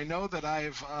 Mark, but I know that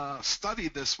I've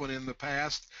studied this one in the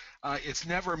past. It's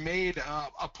never made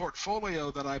a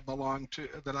portfolio that I belong to,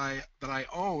 that I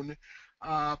own,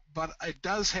 but it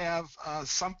does have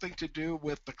something to do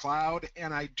with the cloud,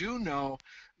 and I do know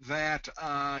that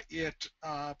it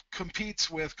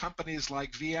competes with companies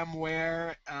like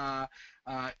VMware,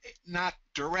 not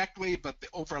directly, but the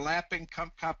overlapping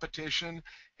competition.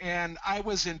 And I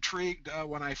was intrigued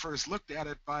when I first looked at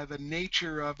it by the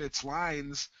nature of its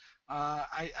lines.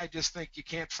 I just think you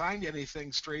can't find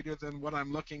anything straighter than what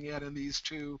I'm looking at in these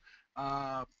two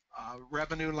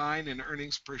revenue line and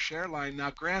earnings per share line. Now,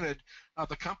 granted,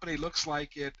 the company looks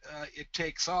like it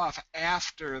takes off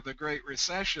after the Great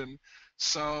Recession,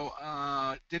 so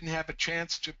didn't have a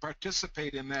chance to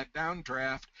participate in that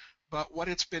downdraft. But what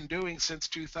it's been doing since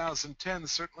 2010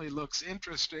 certainly looks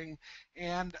interesting.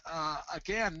 And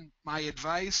again, my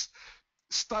advice,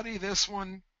 study this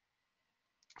one,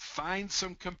 find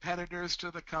some competitors to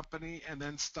the company, and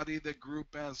then study the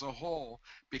group as a whole.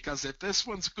 Because if this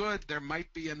one's good, there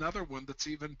might be another one that's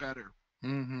even better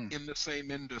in the same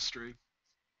industry.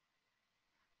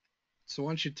 So why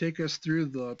don't you take us through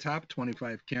the top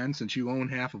 25, Ken, since you own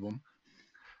half of them?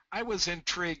 I was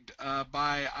intrigued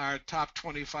by our top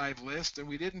 25 list, and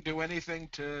we didn't do anything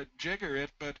to jigger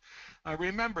it, but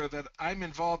remember that I'm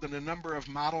involved in a number of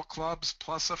model clubs,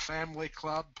 plus a family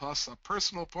club, plus a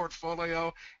personal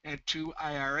portfolio, and 2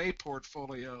 IRA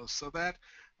portfolios. So that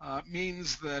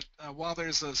means that while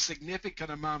there's a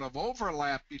significant amount of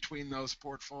overlap between those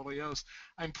portfolios,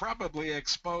 I'm probably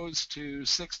exposed to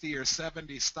 60 or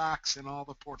 70 stocks in all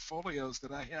the portfolios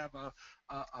that I have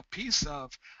a piece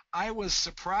of. I was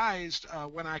surprised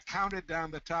when I counted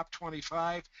down the top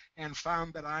 25 and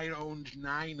found that I owned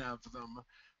 9 of them.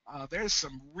 There's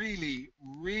some really,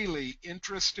 really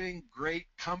interesting, great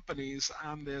companies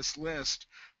on this list.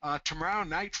 Tomorrow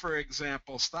night, for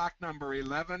example, stock number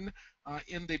 11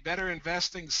 in the Better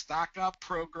Investing Stock Up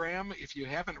program. If you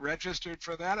haven't registered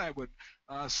for that, I would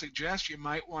suggest you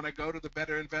might want to go to the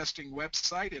Better Investing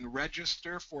website and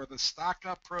register for the Stock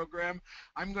Up program.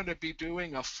 I'm going to be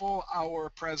doing a full hour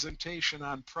presentation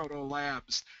on Proto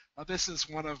Labs. This is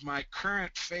one of my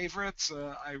current favorites.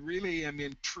 I really am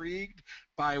intrigued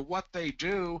by what they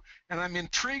do, and I'm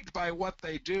intrigued by what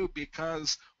they do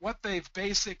because what they've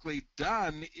basically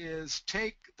done is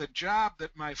take the job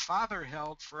that my father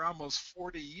held for almost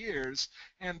 40 years,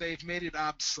 and they've made it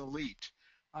obsolete.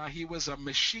 He was a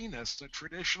machinist, a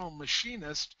traditional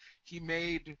machinist. He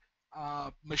made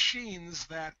machines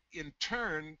that in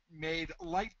turn made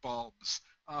light bulbs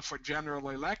for General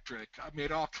Electric. I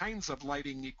made all kinds of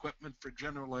lighting equipment for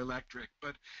General Electric,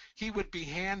 but he would be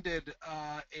handed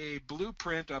a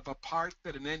blueprint of a part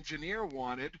that an engineer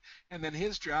wanted, and then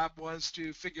his job was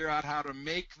to figure out how to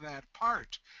make that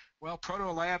part. Well,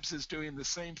 Proto Labs is doing the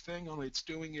same thing, only it's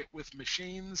doing it with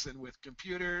machines and with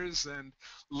computers and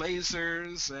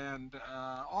lasers and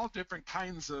all different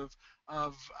kinds of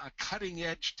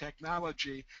cutting-edge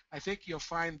technology. I think you'll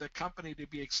find the company to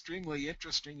be extremely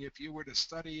interesting if you were to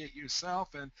study it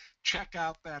yourself and check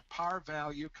out that par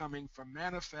value coming from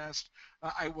Manifest.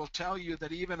 I will tell you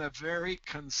that even a very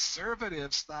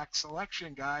conservative stock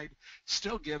selection guide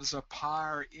still gives a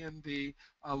par in the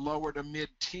lower to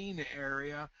mid-teen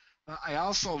area. I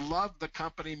also love the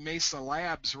company Mesa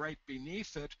Labs right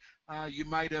beneath it. You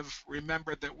might have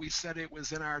remembered that we said it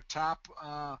was in our top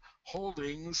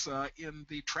holdings in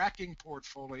the tracking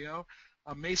portfolio.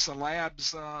 Mesa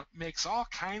Labs makes all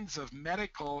kinds of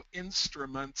medical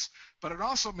instruments, but it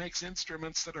also makes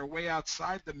instruments that are way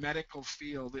outside the medical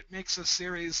field. It makes a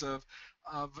series of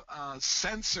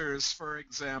sensors, for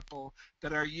example,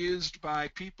 that are used by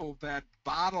people that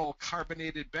bottle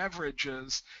carbonated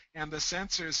beverages, and the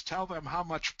sensors tell them how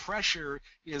much pressure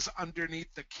is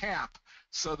underneath the cap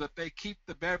so that they keep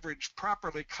the beverage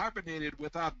properly carbonated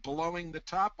without blowing the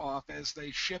top off as they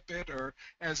ship it or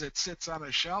as it sits on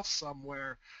a shelf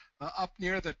somewhere. Up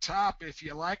near the top, if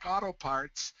you like auto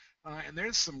parts, and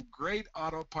there's some great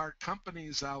auto part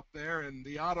companies out there, and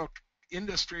the auto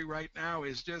industry right now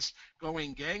is just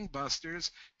going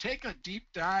gangbusters. Take a deep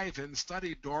dive and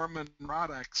study Dorman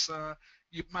products.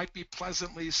 You might be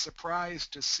pleasantly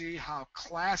surprised to see how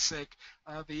classic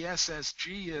the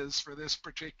SSG is for this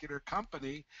particular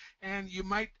company. And you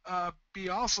might be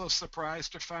also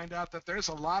surprised to find out that there's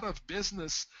a lot of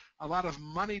business, a lot of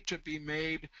money to be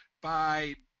made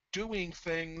by doing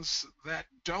things that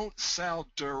don't sell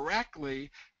directly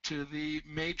to the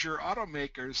major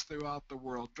automakers throughout the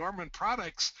world. Dorman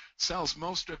Products sells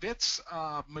most of its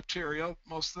material,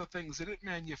 most of the things that it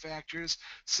manufactures,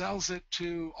 sells it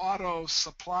to auto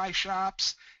supply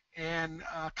shops and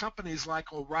companies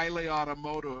like O'Reilly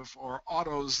Automotive or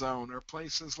AutoZone or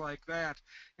places like that.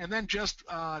 And then just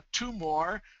 2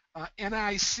 more.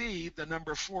 NIC, the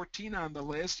number 14 on the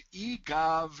list.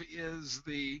 EGOV is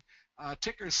the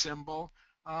ticker symbol.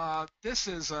 This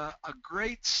is a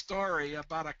great story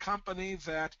about a company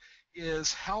that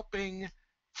is helping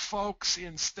folks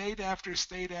in state after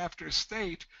state after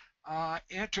state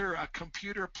enter a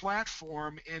computer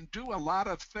platform and do a lot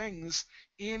of things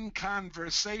in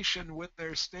conversation with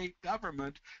their state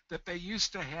government that they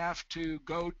used to have to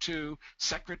go to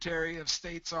Secretary of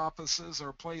State's offices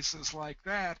or places like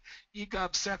that.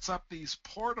 eGov sets up these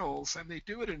portals, and they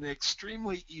do it in an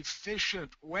extremely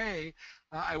efficient way.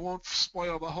 I won't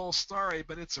spoil the whole story,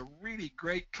 but it's a really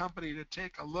great company to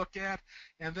take a look at.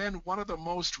 And then one of the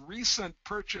most recent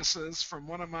purchases from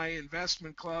one of my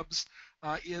investment clubs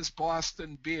is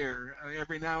Boston Beer.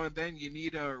 Every now and then you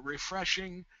need a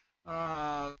refreshing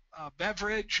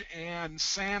beverage, and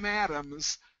Sam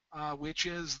Adams, which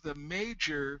is the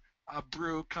major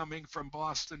brew coming from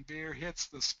Boston Beer, hits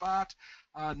the spot.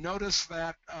 Notice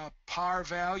that par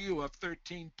value of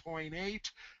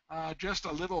 13.8. Just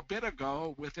a little bit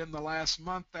ago, within the last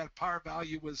month, that par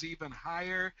value was even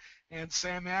higher, and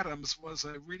Sam Adams was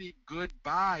a really good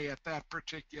buy at that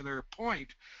particular point.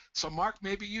 So, Mark,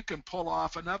 maybe you can pull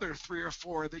off another 3 or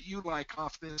 4 that you like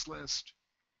off this list.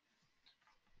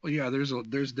 Well, yeah,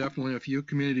 there's definitely a few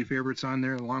community favorites on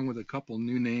there, along with a couple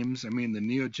new names. I mean, the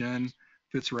Neogen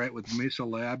fits right with Mesa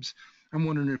Labs. I'm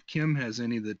wondering if Kim has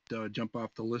any that jump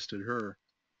off the list at her.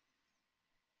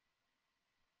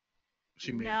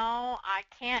 She may. No, I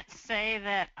can't say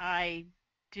that I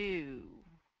do.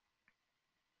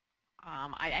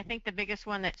 I think the biggest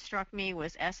one that struck me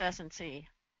was SS&C.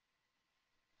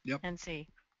 Yep. NC.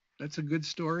 That's a good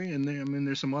story. And I mean,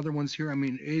 there's some other ones here. I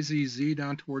mean, AZZ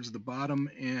down towards the bottom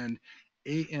and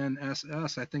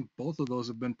ANSS. I think both of those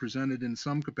have been presented in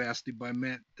some capacity by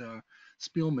Matt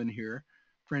Spielman here.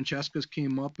 Francesca's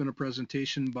came up in a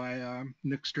presentation by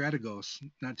Nick Strategos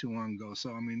not too long ago.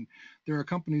 So, I mean, there are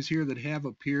companies here that have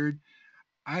appeared.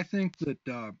 I think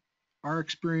that our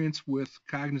experience with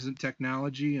Cognizant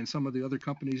Technology and some of the other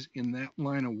companies in that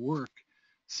line of work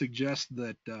suggests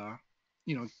that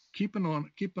keeping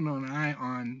an eye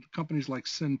on companies like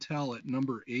Syntel at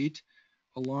number 8,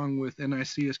 along with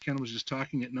NIC, as Ken was just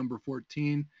talking, at number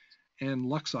 14, and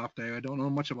Luxoft. I don't know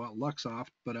much about Luxoft,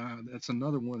 but that's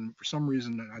another one for some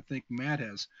reason that I think Matt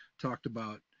has talked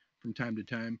about from time to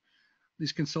time.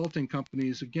 These consulting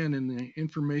companies, again, in the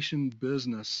information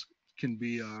business, can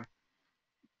be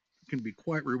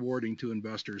quite rewarding to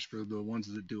investors for the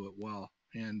ones that do it well.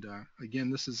 And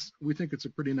again, we think it's a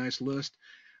pretty nice list.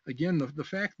 Again, the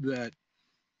fact that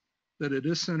it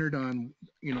is centered on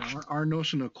our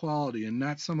notion of quality and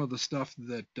not some of the stuff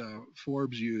that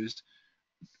Forbes used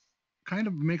kind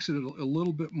of makes it a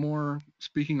little bit more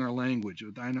speaking our language.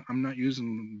 I'm not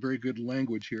using very good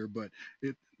language here, but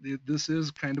this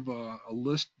is kind of a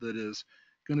list that is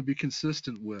going to be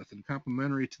consistent with and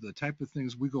complementary to the type of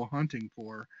things we go hunting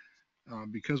for.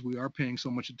 Because we are paying so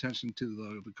much attention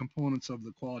to the components of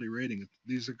the quality rating.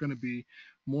 These are going to be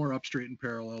more up straight and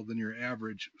parallel than your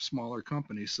average smaller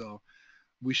company. So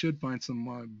we should find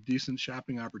some decent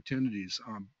shopping opportunities.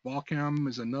 Balcom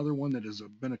is another one that has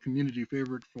been a community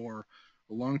favorite for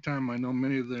a long time. I know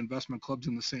many of the investment clubs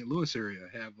in the St. Louis area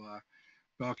have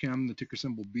Balcom, the ticker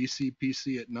symbol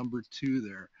BCPC, at number 2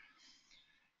 there.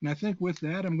 And I think with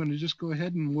that, I'm going to just go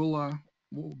ahead and we'll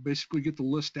basically get the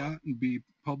list out and be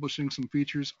publishing some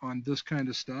features on this kind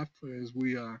of stuff as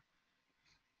we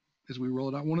roll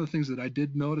it out. One of the things that I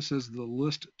did notice as the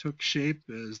list took shape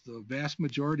is the vast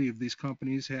majority of these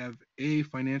companies have A,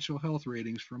 financial health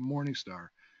ratings from Morningstar.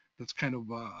 That's kind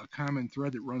of a common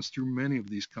thread that runs through many of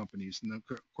these companies, and of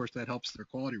course that helps their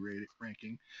quality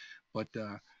ranking. But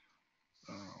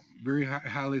very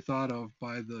highly thought of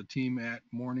by the team at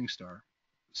Morningstar.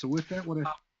 So with that, go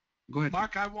ahead.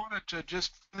 Mark, I wanted to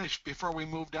just finish before we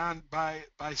moved on by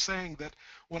saying that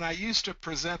when I used to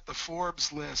present the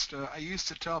Forbes list, I used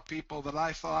to tell people that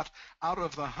I thought out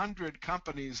of the 100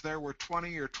 companies, there were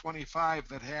 20 or 25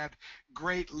 that had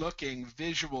great looking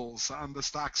visuals on the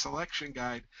stock selection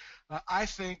guide. I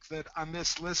think that on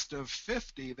this list of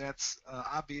 50, that's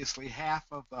obviously half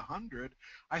of the 100.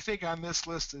 I think on this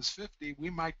list as 50, we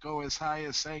might go as high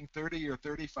as saying 30 or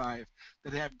 35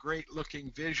 that have great looking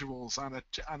visuals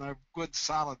on a good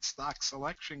solid stock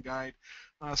selection guide.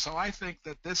 So I think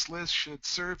that this list should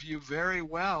serve you very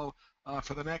well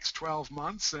for the next 12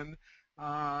 months. And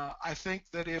I think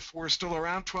that if we're still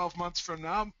around 12 months from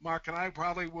now, Mark and I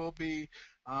probably will be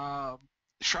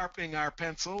sharpening our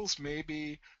pencils,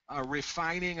 maybe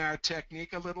refining our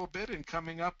technique a little bit and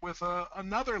coming up with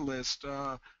another list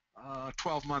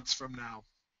 12 months from now.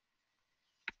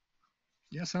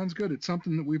 Yeah, sounds good. It's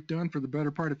something that we've done for the better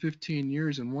part of 15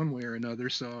 years in one way or another.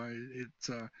 So it's,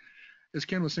 as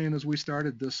Ken was saying, as we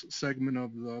started this segment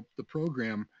of the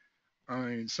program, I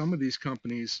mean, some of these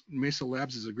companies, Mesa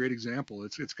Labs is a great example.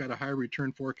 It's got a high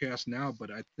return forecast now,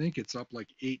 but I think it's up like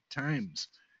 8 times,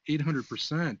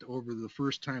 800% over the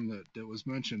first time that was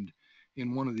mentioned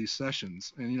in one of these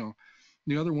sessions. And,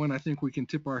 the other one I think we can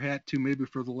tip our hat to maybe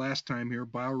for the last time here,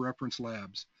 BioReference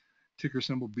Labs, ticker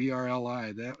symbol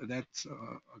BRLI. That's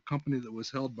a company that was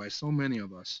held by so many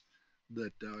of us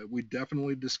that we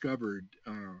definitely discovered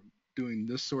doing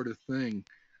this sort of thing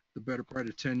the better part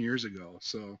of 10 years ago.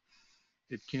 So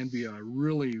it can be a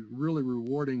really, really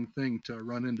rewarding thing to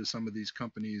run into some of these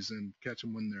companies and catch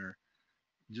them when they're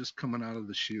just coming out of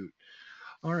the chute.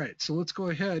 All right, so let's go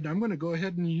ahead. I'm going to go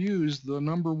ahead and use the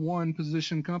number 1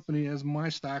 position company as my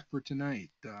stock for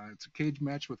tonight. It's a cage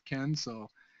match with Ken, so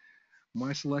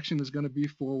my selection is going to be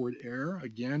Forward Air.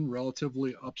 Again,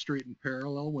 relatively up, straight, and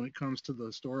parallel when it comes to the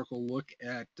historical look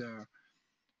at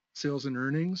sales and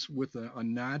earnings, with a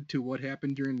nod to what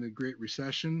happened during the Great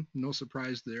Recession. No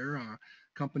surprise there.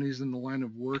 Companies in the line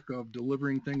of work of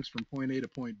delivering things from point A to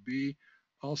point B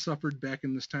all suffered back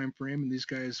in this time frame, and these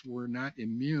guys were not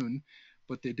immune,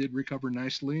 but they did recover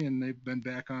nicely, and they've been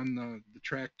back on the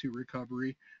track to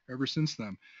recovery ever since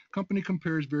then. Company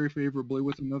compares very favorably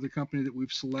with another company that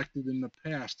we've selected in the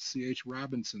past, C.H.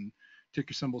 Robinson,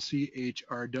 ticker symbol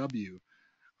CHRW.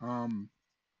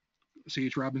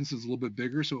 CH Robinson's a little bit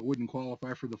bigger, so it wouldn't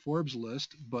qualify for the Forbes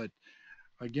list, but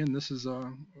again, this is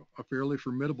a fairly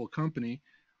formidable company.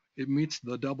 It meets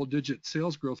the double-digit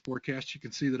sales growth forecast. You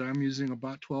can see that I'm using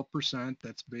about 12%.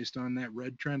 That's based on that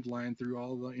red trend line through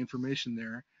all the information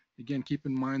there. Again, keep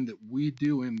in mind that we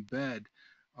do embed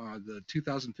the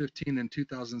 2015 and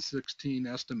 2016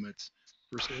 estimates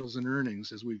for sales and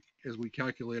earnings as we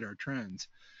calculate our trends.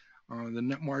 The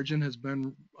net margin has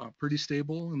been pretty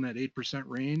stable in that 8%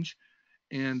 range.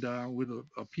 And with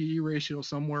a PE ratio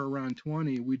somewhere around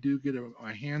 20, we do get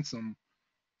a handsome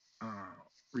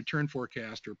return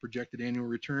forecast or projected annual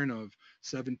return of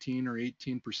 17 or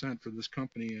 18% for this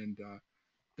company, and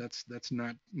that's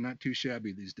not too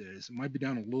shabby these days. It might be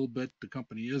down a little bit. The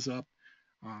company is up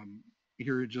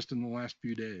here just in the last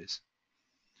few days.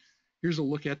 Here's a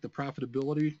look at the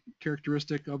profitability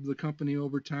characteristic of the company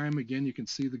over time. Again, you can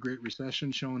see the Great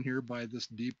Recession shown here by this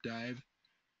deep dive.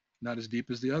 Not as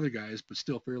deep as the other guys, but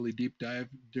still fairly deep dive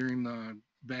during the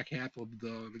back half of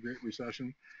the Great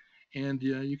Recession. And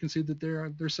you can see that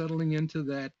they're settling into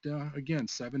that, again,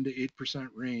 7 to 8%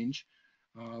 range.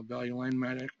 Value line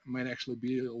might actually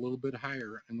be a little bit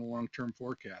higher in the long-term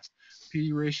forecast.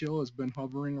 P/E ratio has been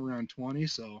hovering around 20,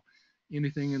 so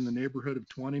anything in the neighborhood of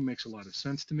 20 makes a lot of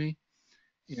sense to me.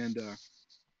 And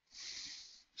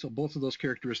so both of those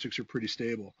characteristics are pretty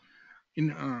stable.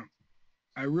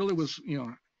 I really was,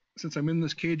 since I'm in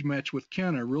this cage match with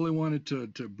Ken, I really wanted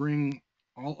to bring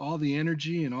all the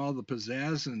energy and all the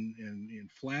pizzazz and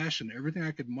flash and everything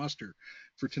I could muster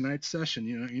for tonight's session.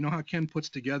 You know how Ken puts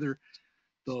together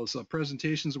those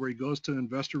presentations where he goes to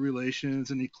investor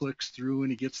relations and he clicks through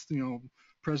and he gets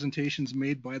presentations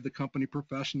made by the company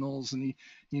professionals, and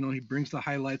he brings the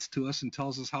highlights to us and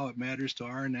tells us how it matters to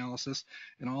our analysis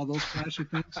and all those flashy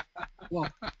things.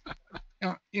 Well,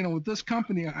 with this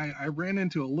company, I ran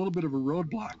into a little bit of a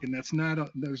roadblock, and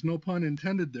there's no pun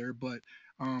intended there, but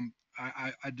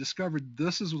I discovered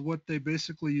this is what they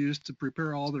basically use to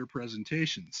prepare all their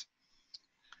presentations.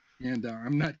 And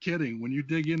I'm not kidding. When you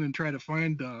dig in and try to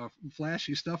find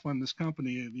flashy stuff on this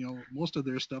company, most of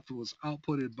their stuff was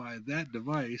outputted by that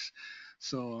device,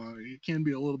 so it can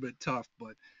be a little bit tough.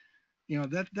 But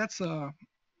that's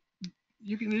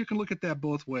you can look at that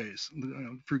both ways.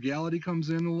 Frugality comes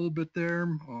in a little bit there.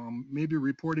 Maybe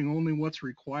reporting only what's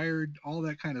required, all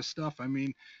that kind of stuff. I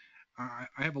mean, I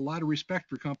have a lot of respect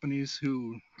for companies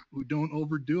who don't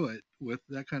overdo it with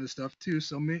that kind of stuff too.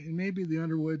 So maybe the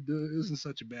Underwood isn't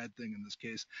such a bad thing in this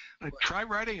case. Try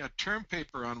writing a term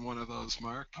paper on one of those,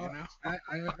 Mark. I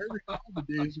recall the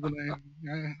days when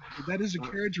that is a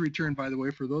carriage return, by the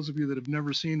way, for those of you that have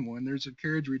never seen one. There's a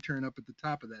carriage return up at the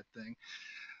top of that thing.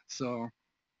 So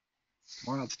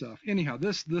wild stuff. Anyhow,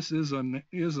 this is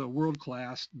a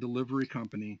world-class delivery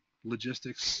company,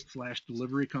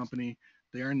 logistics/delivery company.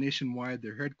 They are nationwide.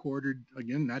 They're headquartered,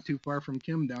 again, not too far from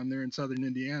Kim down there in southern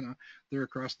Indiana. They're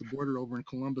across the border over in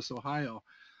Columbus, Ohio.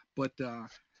 But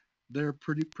they're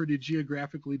pretty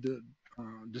geographically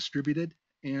distributed,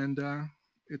 and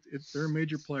they're a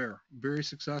major player, very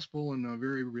successful and a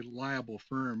very reliable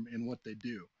firm in what they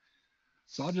do.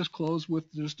 So I'll just close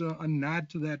with just a nod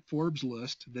to that Forbes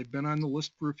list. They've been on the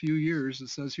list for a few years. It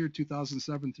says here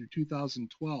 2007 through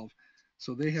 2012.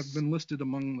 So they have been listed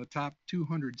among the top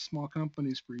 200 small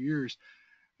companies for years.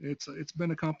 It's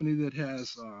been a company that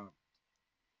has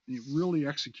really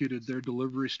executed their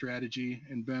delivery strategy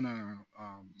and been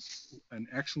an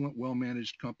excellent,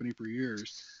 well-managed company for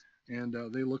years. And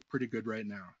they look pretty good right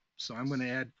now. So I'm going to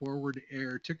add Forward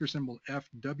Air, ticker symbol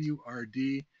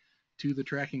FWRD, to the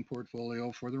tracking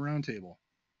portfolio for the roundtable.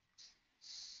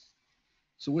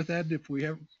 So with that, we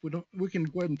can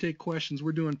go ahead and take questions.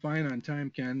 We're doing fine on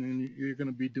time, Ken, and you're going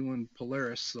to be doing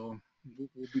Polaris, so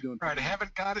we'll be doing. Right, I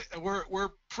haven't got it. We're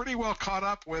pretty well caught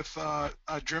up with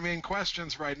germane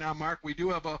questions right now, Mark. We do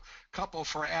have a couple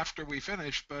for after we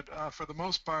finish, but for the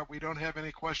most part, we don't have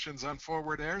any questions on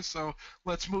Forward Air. So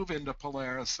let's move into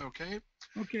Polaris, okay?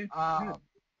 Okay.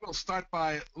 We'll start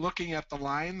by looking at the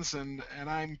lines, and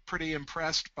I'm pretty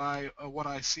impressed by what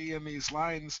I see in these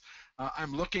lines.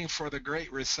 I'm looking for the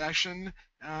Great Recession,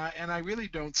 and I really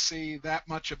don't see that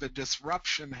much of a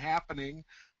disruption happening.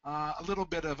 A little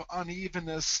bit of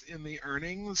unevenness in the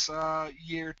earnings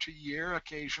year to year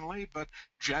occasionally, but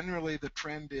generally the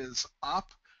trend is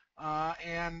up.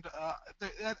 And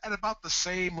at about the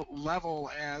same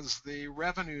level as the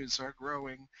revenues are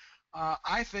growing.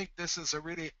 I think this is a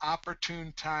really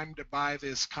opportune time to buy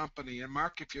this company. And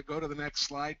Mark, if you go to the next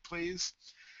slide, please.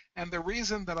 And the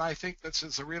reason that I think this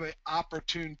is a really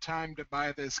opportune time to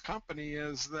buy this company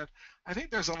is that I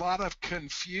think there's a lot of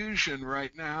confusion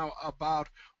right now about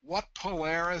what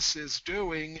Polaris is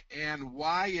doing and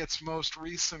why its most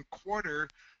recent quarter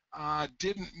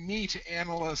didn't meet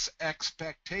analysts'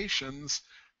 expectations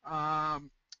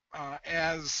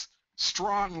as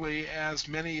strongly as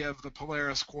many of the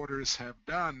Polaris quarters have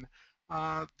done.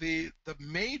 The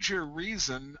major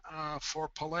reason for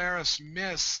Polaris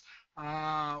miss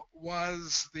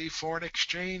was the foreign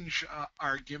exchange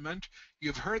argument.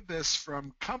 You've heard this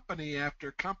from company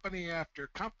after company after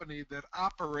company that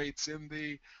operates in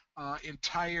the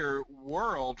entire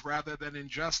world rather than in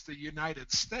just the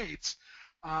United States.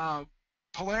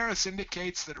 Polaris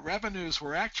indicates that revenues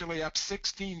were actually up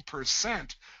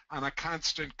 16% on a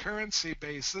constant currency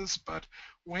basis, but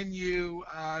when you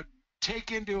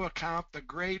take into account the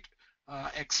great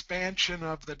expansion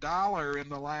of the dollar in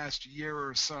the last year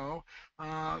or so,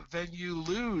 then you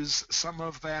lose some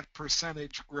of that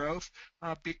percentage growth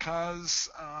because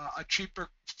a cheaper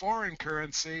foreign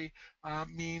currency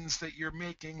means that you're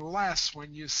making less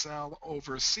when you sell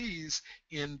overseas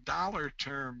in dollar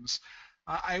terms.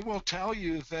 I will tell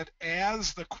you that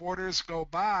as the quarters go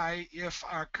by, if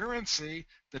our currency,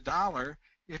 the dollar,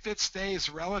 if it stays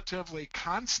relatively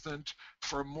constant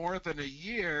for more than a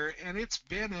year, and it's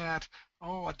been at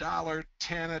 $1.10,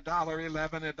 $1.11,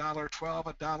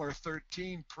 $1.12,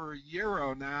 $1.13 per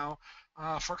euro now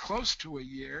for close to a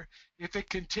year, if it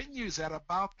continues at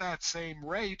about that same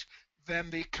rate,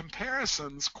 then the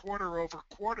comparisons quarter over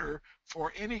quarter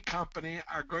for any company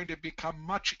are going to become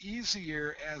much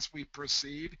easier as we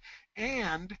proceed.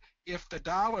 And if the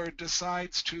dollar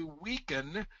decides to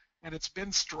weaken, and it's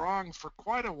been strong for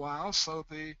quite a while, so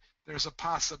there's a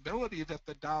possibility that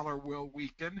the dollar will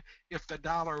weaken. If the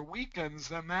dollar weakens,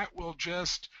 then that will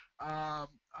just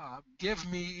give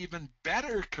me even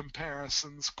better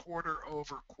comparisons quarter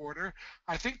over quarter.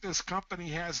 I think this company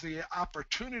has the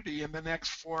opportunity in the next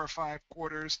 4 or 5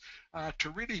 quarters to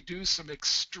really do some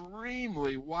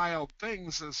extremely wild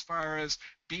things as far as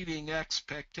beating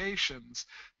expectations.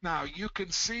 Now, you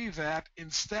can see that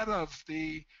instead of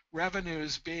the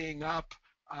revenues being up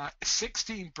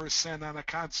 16% on a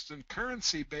constant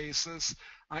currency basis,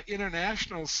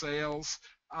 international sales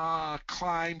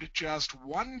climbed just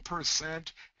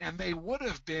 1%, and they would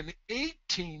have been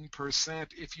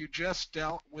 18% if you just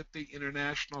dealt with the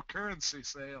international currency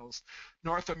sales.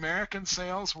 North American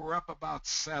sales were up about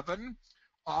 7%,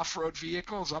 off-road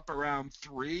vehicles up around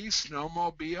 3%,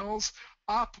 snowmobiles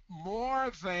up more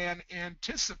than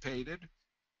anticipated,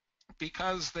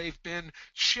 because they've been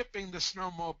shipping the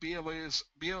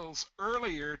snowmobiles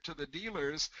earlier to the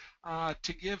dealers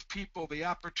to give people the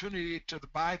opportunity to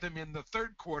buy them in the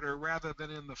third quarter rather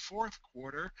than in the fourth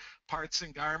quarter. Parts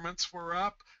and garments were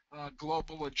up.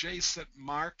 Global adjacent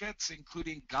markets,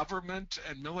 including government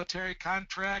and military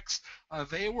contracts,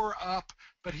 they were up.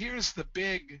 But here's the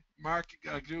big, Mark,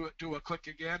 do a click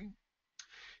again.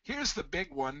 Here's the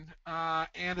big one,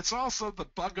 and it's also the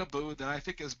bugaboo that I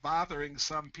think is bothering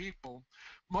some people.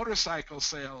 Motorcycle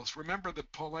sales. Remember the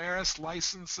Polaris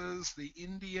licenses, the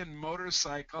Indian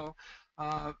motorcycle,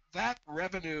 that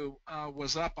revenue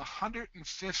was up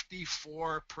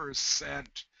 154%.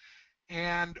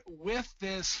 And with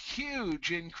this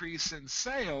huge increase in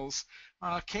sales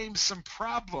came some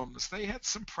problems. They had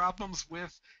some problems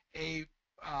with a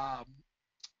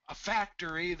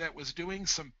factory that was doing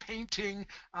some painting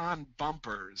on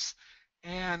bumpers,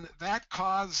 and that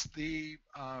caused the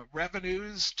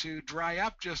revenues to dry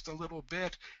up just a little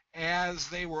bit as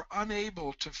they were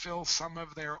unable to fill some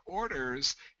of their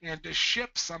orders and to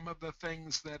ship some of the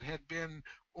things that had been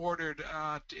ordered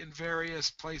in various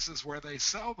places where they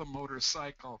sell the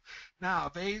motorcycle. Now,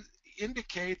 they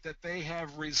indicate that they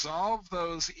have resolved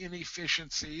those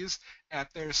inefficiencies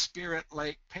at their Spirit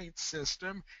Lake paint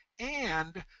system,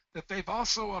 and that they've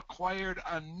also acquired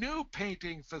a new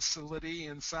painting facility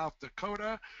in South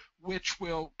Dakota, which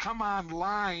will come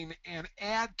online and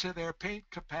add to their paint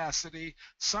capacity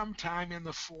sometime in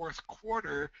the fourth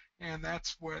quarter, and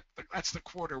that's the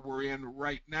quarter we're in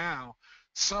right now.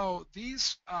 So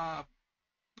these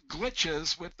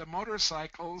glitches with the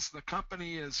motorcycles, the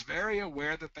company is very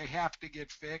aware that they have to get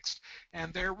fixed,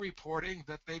 and they're reporting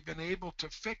that they've been able to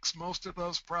fix most of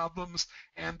those problems,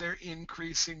 and they're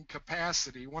increasing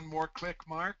capacity. One more click,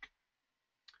 Mark.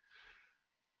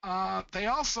 They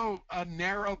also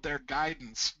narrowed their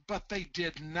guidance, but they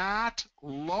did not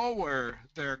lower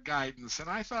their guidance, and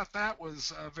I thought that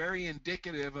was very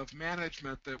indicative of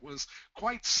management that was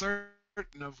quite certain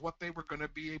certain of what they were going to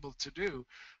be able to do.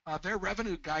 Their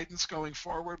revenue guidance going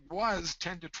forward was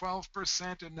 10 to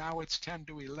 12%, and now it's 10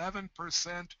 to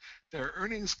 11%. Their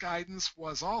earnings guidance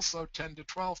was also 10 to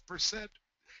 12%,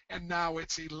 and now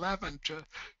it's 11 to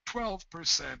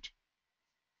 12%.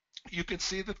 You can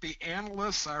see that the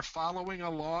analysts are following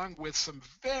along with some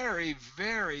very,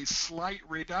 very slight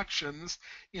reductions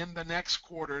in the next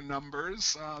quarter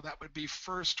numbers. That would be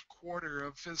first quarter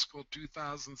of fiscal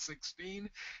 2016,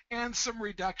 and some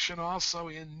reduction also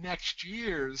in next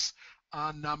year's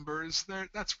numbers.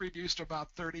 That's reduced about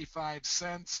 35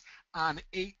 cents on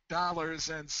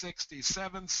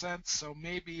 $8.67, so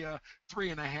maybe a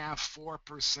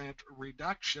 3.5–4%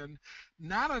 reduction.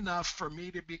 Not enough for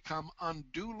me to become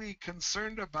unduly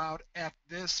concerned about at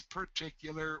this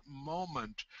particular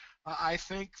moment. I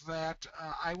think that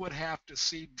I would have to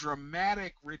see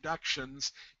dramatic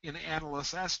reductions in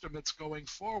analyst estimates going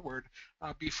forward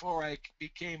before I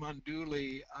became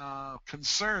unduly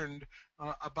concerned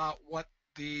about what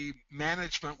the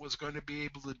management was going to be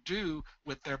able to do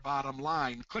with their bottom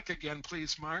line. Click again,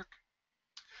 please, Mark.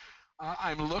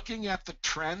 I'm looking at the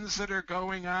trends that are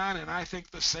going on, and I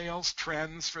think the sales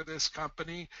trends for this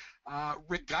company,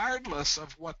 regardless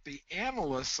of what the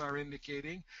analysts are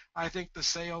indicating, I think the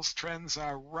sales trends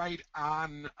are right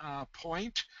on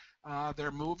point.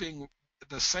 They're moving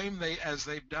the same as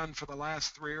they've done for the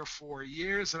last 3 or 4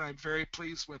 years, and I'm very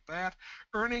pleased with that.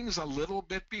 Earnings a little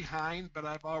bit behind, but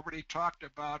I've already talked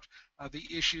about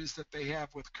the issues that they have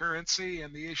with currency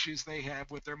and the issues they have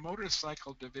with their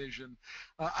motorcycle division.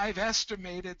 I've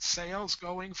estimated sales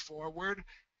going forward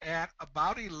at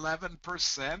about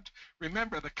 11%.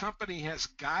 Remember, the company has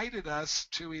guided us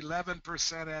to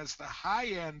 11% as the high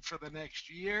end for the next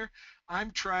year.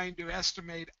 I'm trying to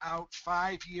estimate out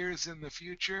 5 years in the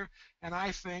future, and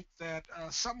I think that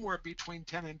somewhere between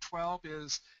 10 and 12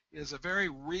 is a very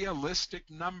realistic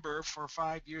number for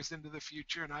 5 years into the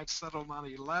future, and I've settled on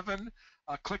 11.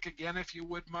 Click again if you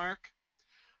would, Mark.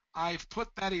 I've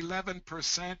put that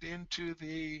 11% into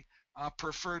the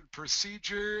preferred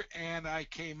procedure, and I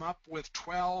came up with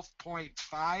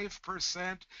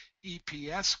 12.5%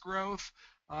 EPS growth.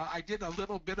 I did a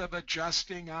little bit of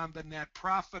adjusting on the net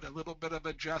profit, a little bit of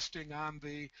adjusting on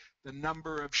the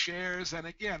number of shares, and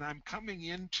again, I'm coming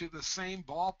into the same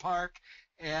ballpark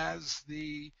as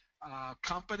the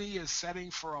company is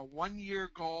setting for a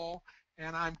 1-year goal,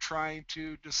 and I'm trying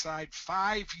to decide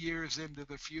 5 years into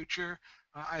the future.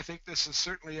 I think this is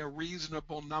certainly a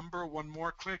reasonable number. One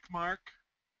more click, Mark.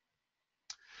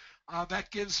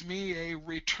 That gives me a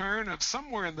return of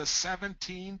somewhere in the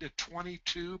 17 to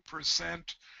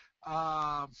 22%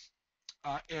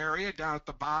 area down at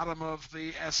the bottom of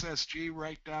the SSG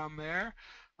right down there.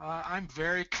 I'm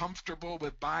very comfortable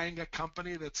with buying a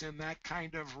company that's in that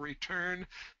kind of return.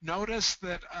 Notice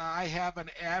that I have an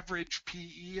average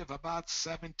PE of about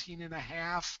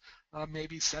 17.5,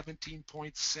 maybe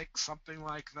 17.6, something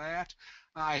like that.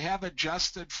 I have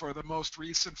adjusted for the most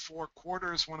recent 4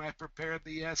 quarters when I prepared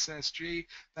the SSG.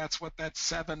 That's what that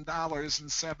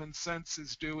 $7.07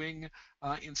 is doing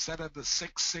instead of the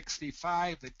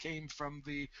 $6.65 that came from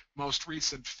the most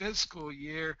recent fiscal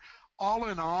year. All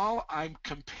in all, I'm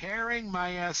comparing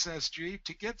my SSG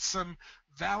to get some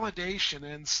validation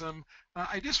and some,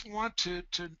 I just want to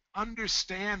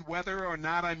understand whether or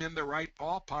not I'm in the right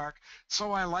ballpark.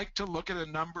 So I like to look at a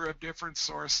number of different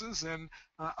sources, and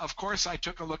of course I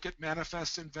took a look at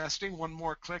Manifest Investing. One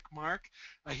more click, Mark.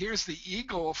 Here's the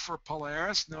Eagle for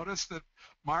Polaris. Notice that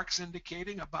Mark's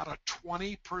indicating about a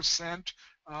 20%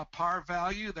 par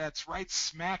value. That's right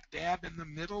smack dab in the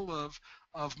middle of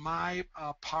my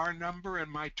par number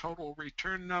and my total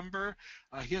return number.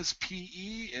 His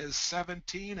PE is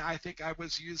 17. I think I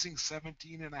was using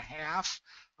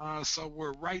 17.5. So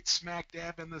we're right smack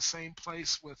dab in the same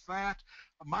place with that.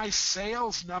 My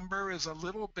sales number is a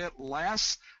little bit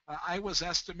less. I was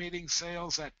estimating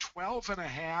sales at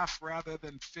 12.5 rather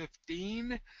than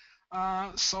 15.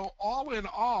 So all in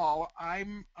all,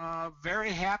 I'm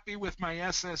very happy with my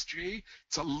SSG.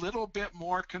 It's a little bit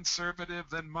more conservative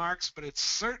than Mark's, but it's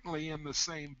certainly in the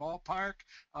same ballpark.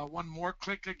 One more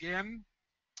click again.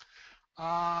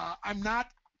 I'm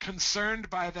not concerned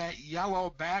by that yellow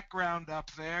background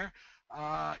up there.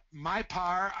 My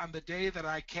par on the day that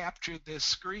I captured this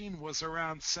screen was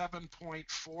around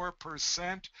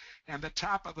 7.4%, and the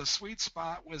top of the sweet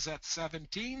spot was at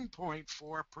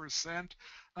 17.4%.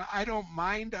 I don't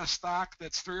mind a stock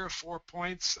that's 3 or 4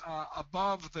 points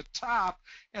above the top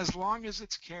as long as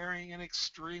it's carrying an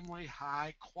extremely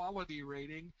high quality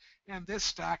rating. and this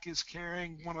stock is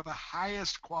carrying one of the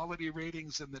highest quality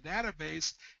ratings in the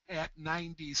database at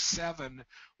 97.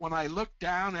 When I look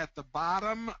down at the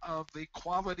bottom of the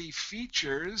quality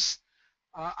features,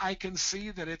 I can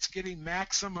see that it's getting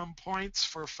maximum points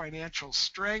for financial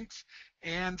strength,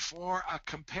 and for a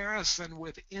comparison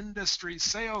with industry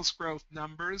sales growth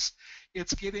numbers,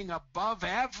 it's getting above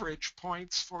average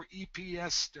points for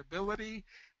EPS stability,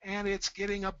 and it's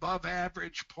getting above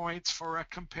average points for a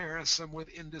comparison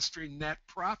with industry net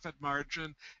profit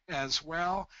margin as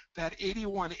well. That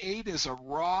 81.8 is a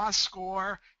raw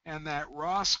score, and that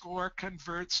raw score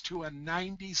converts to a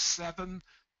 97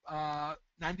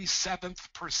 97th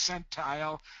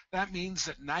percentile. That means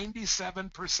that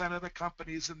 97% of the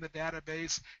companies in the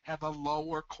database have a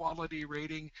lower quality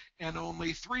rating, and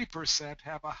only 3%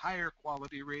 have a higher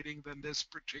quality rating than this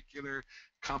particular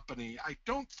company. I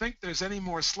don't think there's any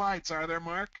more slides, are there,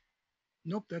 Mark?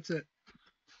 Nope, that's it.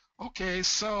 Okay,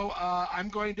 so I'm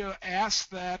going to ask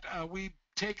that we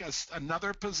take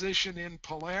another position in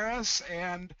Polaris,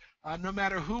 and no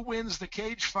matter who wins the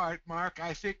cage fight, Mark,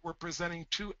 I think we're presenting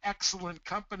two excellent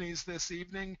companies this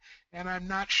evening, and I'm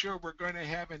not sure we're going to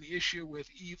have an issue with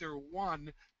either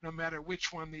one, no matter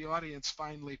which one the audience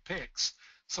finally picks.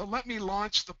 So let me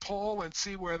launch the poll and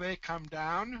see where they come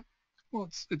down. Well,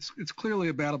 it's clearly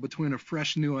a battle between a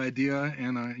fresh new idea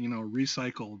and a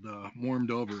recycled,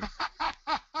 warmed over.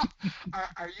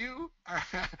 Are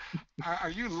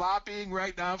you lobbying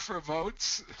right now for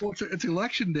votes? Well, it's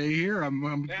election day here.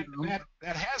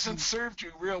 That hasn't served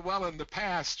you real well in the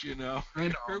past, you know. I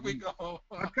know. Here we go.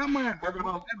 I've got my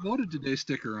I voted today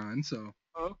sticker on, so.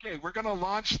 Okay, we're going to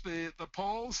launch the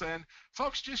polls, and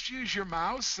folks, just use your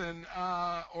mouse and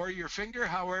or your finger,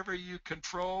 however you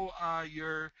control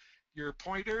your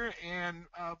pointer, and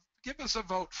give us a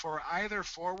vote for either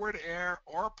Forward Air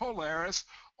or Polaris,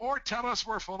 or tell us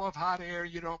we're full of hot air.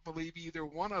 You don't believe either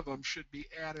one of them should be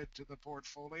added to the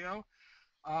portfolio.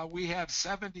 We have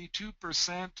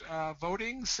 72%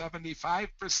 voting,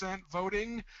 75%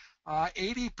 voting,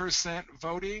 80%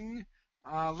 voting.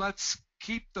 Let's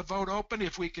keep the vote open.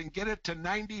 If we can get it to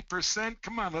 90%,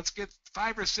 come on, let's get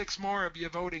 5 or 6 more of you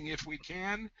voting if we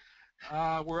can.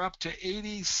 We're up to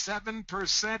 87%,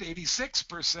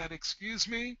 86%, excuse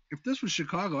me. If this was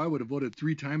Chicago, I would have voted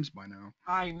 3 times by now.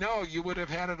 I know, you would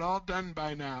have had it all done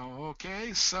by now,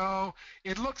 okay? So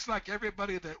it looks like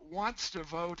everybody that wants to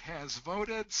vote has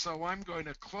voted, so I'm going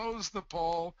to close the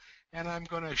poll, and I'm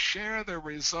going to share the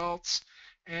results.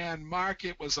 And Mark,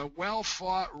 it was a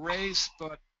well-fought race,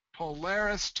 but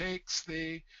Polaris takes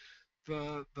the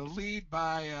lead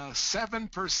by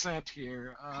 7%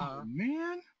 here. Oh,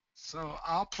 man. So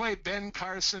I'll play Ben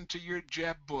Carson to your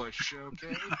Jeb Bush,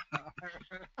 okay?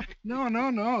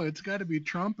 No. It's got to be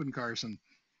Trump and Carson.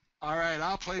 All right,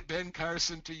 I'll play Ben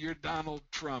Carson to your Donald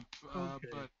Trump, Okay.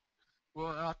 But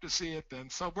we'll have to see it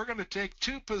then. So we're going to take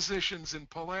 2 positions in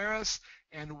Polaris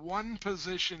and 1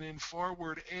 position in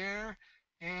Forward Air,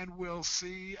 and we'll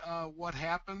see what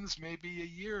happens maybe a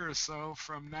year or so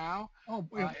from now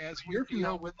as we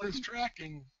deal with this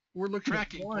tracking. We're looking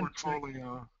tracking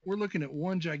portfolio. We're looking at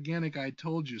one gigantic I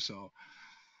told you so.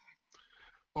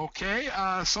 Okay,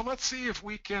 so let's see if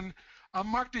we can.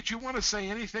 Mark, did you want to say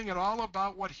anything at all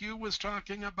about what Hugh was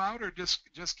talking about, or just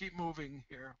keep moving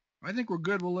here? I think we're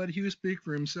good. We'll let Hugh speak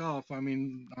for himself. I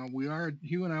mean,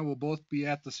 Hugh and I will both be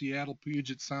at the Seattle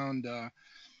Puget Sound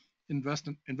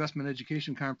Investment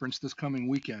Education Conference this coming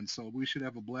weekend, so we should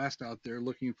have a blast out there.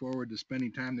 Looking forward to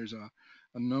spending time. There's a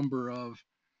number of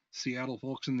Seattle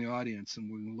folks in the audience,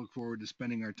 and we look forward to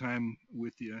spending our time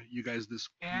with you guys this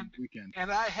weekend.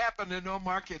 And I happen to know,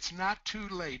 Mark, it's not too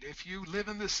late. If you live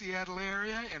in the Seattle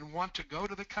area and want to go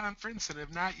to the conference and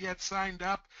have not yet signed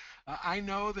up, I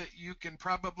know that you can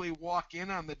probably walk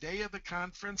in on the day of the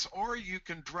conference, or you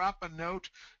can drop a note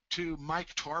to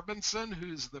Mike Torbenson,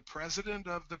 who's the president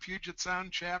of the Puget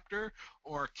Sound chapter,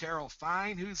 or Carol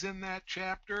Fine, who's in that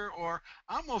chapter, or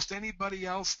almost anybody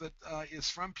else that is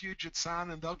from Puget Sound,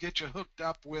 and they'll get you hooked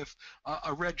up with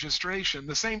a registration.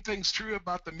 The same thing's true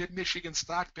about the Mid-Michigan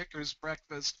Stock Pickers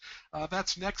Breakfast.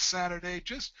 That's next Saturday.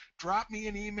 Just drop me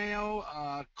an email,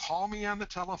 call me on the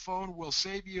telephone. We'll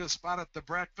save you a spot at the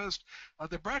breakfast.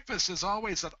 The breakfast is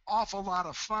always an awful lot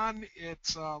of fun.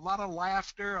 It's a lot of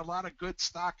laughter, a lot of good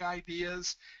stock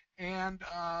ideas, and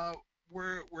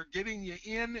we're getting you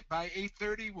in by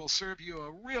 8:30. We'll serve you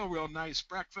a real nice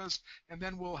breakfast, and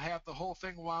then we'll have the whole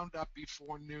thing wound up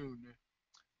before noon.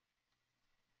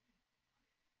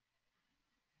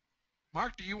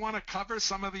 Mark, do you want to cover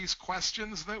some of these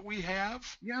questions that we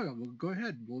have? Yeah, well, go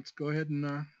ahead. Let's go ahead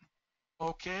and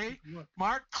Okay. Look,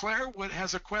 Mark, Claire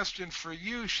has a question for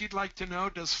you. She'd like to know,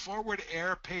 does Forward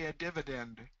Air pay a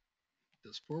dividend?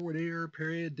 does Forward Air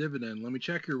pay a dividend? Let me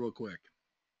check here real quick.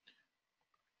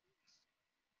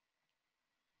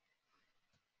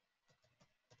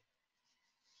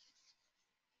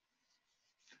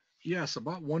 Yes,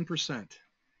 about 1%.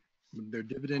 Their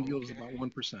dividend yield is about Okay.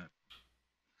 1%.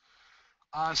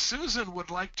 Susan would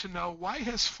like to know, why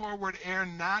has Forward Air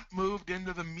not moved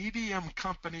into the medium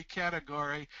company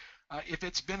category if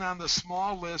it's been on the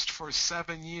small list for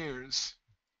 7 years?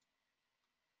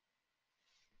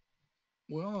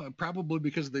 Well, probably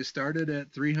because they started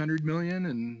at 300 million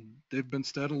and they've been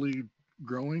steadily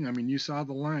growing. I mean, you saw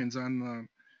the lines on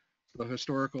the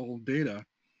historical data.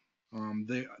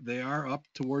 They are up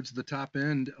towards the top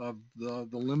end of the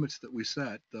limits that we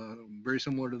set, very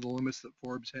similar to the limits that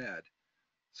Forbes had.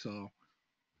 So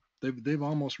they've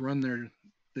almost run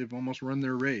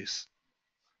their race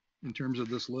in terms of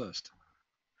this list.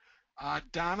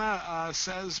 Donna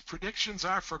says predictions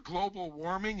are for global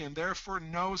warming and therefore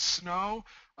no snow.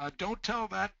 Don't tell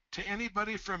that to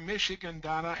anybody from Michigan,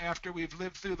 Donna, after we've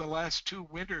lived through the last 2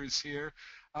 winters here.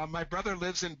 My brother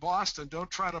lives in Boston.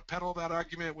 Don't try to peddle that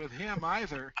argument with him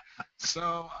either.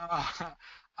 So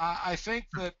I think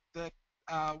that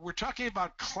we're talking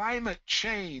about climate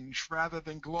change rather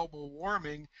than global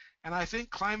warming, and I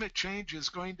think climate change is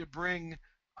going to bring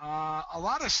a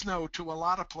lot of snow to a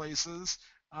lot of places,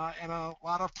 and a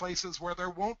lot of places where there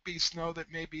won't be snow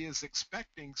that maybe is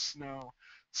expecting snow.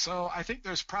 So I think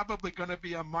there's probably going to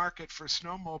be a market for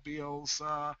snowmobiles,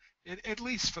 at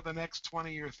least for the next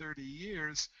 20 or 30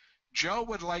 years. Joe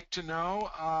would like to know,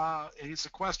 here's a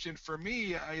question for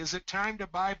me, is it time to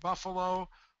buy Buffalo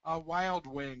Wild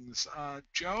Wings?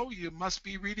 Joe, you must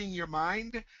be reading your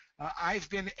mind. I've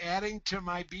been adding to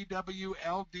my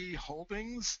BWLD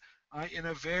holdings in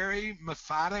a very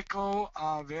methodical,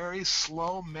 very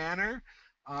slow manner.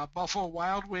 Buffalo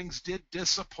Wild Wings did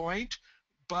disappoint,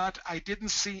 but I didn't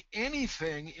see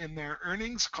anything in their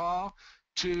earnings call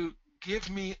to give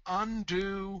me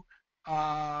undue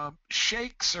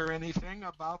shakes or anything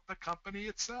about the company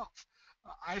itself.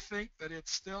 I think that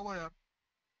it's still a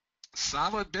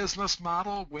solid business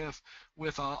model with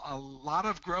a lot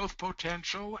of growth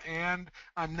potential, and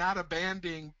I'm not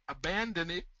abandoning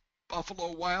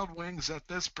Buffalo Wild Wings at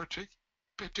this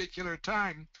particular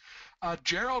time.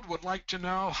 Gerald would like to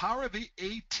know, how are the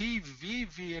ATV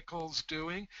vehicles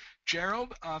doing?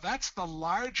 Gerald, that's the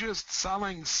largest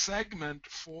selling segment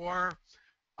for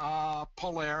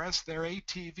Polaris, their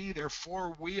ATV, their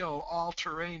four-wheel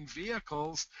all-terrain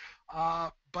vehicles,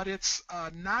 but it's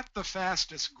not the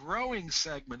fastest growing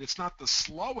segment. It's not the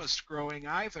slowest growing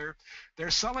either. They're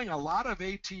selling a lot of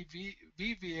ATV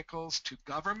vehicles to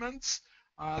governments.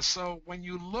 So when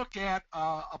you look at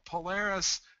a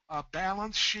Polaris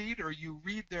balance sheet or you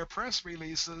read their press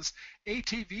releases,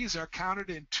 ATVs are counted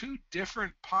in 2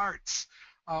 different parts.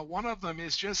 One of them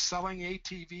is just selling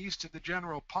ATVs to the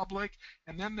general public,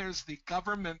 and then there's the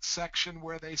government section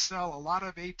where they sell a lot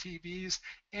of ATVs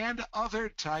and other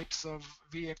types of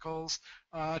vehicles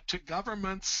to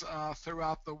governments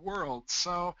throughout the world.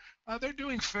 So they're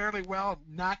doing fairly well,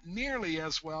 not nearly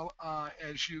as well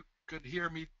as you could hear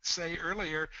me say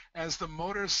earlier as the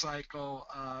motorcycle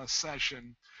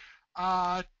session.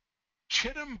 Chidambaram,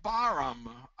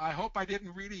 I hope I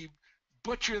didn't really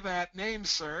butcher that name,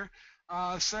 sir,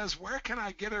 says, where can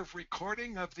I get a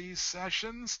recording of these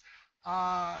sessions?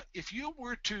 If you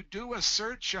were to do a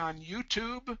search on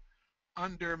YouTube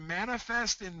under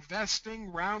Manifest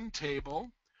Investing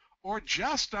Roundtable, or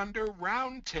just under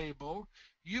Roundtable,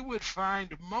 you would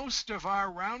find most of our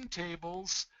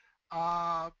roundtables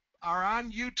are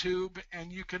on YouTube,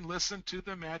 and you can listen to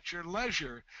them at your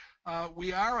leisure.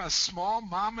 We are a small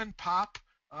mom and pop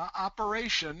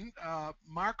operation.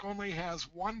 Mark only has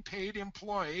 1 paid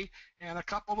employee and a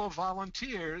couple of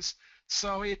volunteers,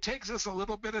 so it takes us a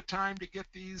little bit of time to get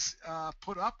these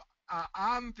put up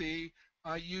on the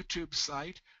YouTube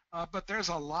site, but there's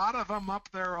a lot of them up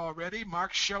there already.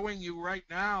 Mark's showing you right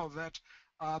now that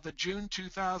the June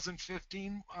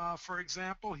 2015, for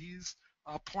example, he's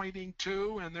pointing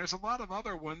to, and there's a lot of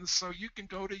other ones, so you can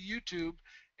go to YouTube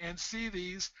and see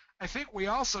these. I think we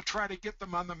also try to get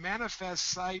them on the Manifest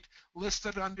site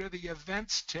listed under the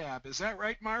Events tab. Is that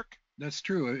right, Mark? That's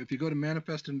true. If you go to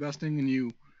Manifest Investing and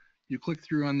you click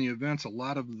through on the events, a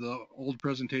lot of the old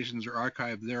presentations are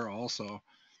archived there also.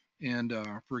 And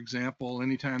for example,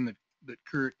 anytime that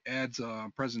Kurt adds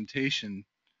a presentation,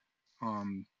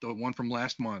 the one from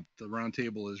last month, the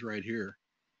roundtable is right here.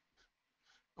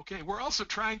 Okay, we're also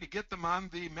trying to get them on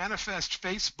the Manifest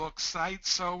Facebook site,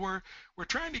 so we're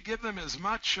trying to give them as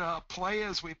much play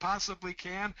as we possibly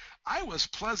can. I was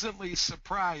pleasantly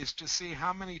surprised to see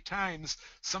how many times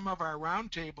some of our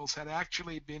roundtables had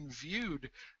actually been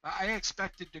viewed. I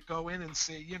expected to go in and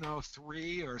see,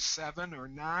 3 or 7 or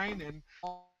 9,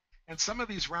 and some of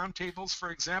these roundtables, for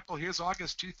example, here's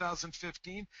August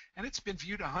 2015, and it's been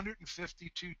viewed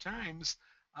 152 times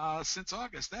since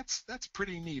August. That's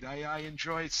pretty neat. I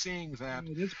enjoy seeing that.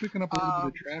 It is picking up a little bit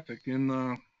of traffic,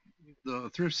 and the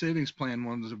thrift savings plan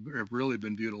ones have really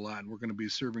been viewed a lot, and we're going to be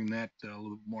serving that a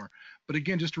little bit more. But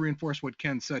again, just to reinforce what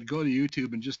Ken said, go to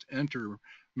YouTube and just enter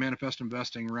Manifest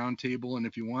Investing Roundtable, and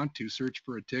if you want to, search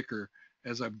for a ticker,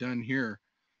 as I've done here,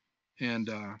 and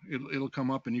it'll come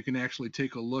up, and you can actually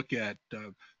take a look at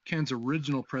Ken's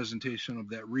original presentation of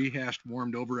that rehashed,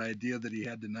 warmed over idea that he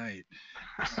had tonight.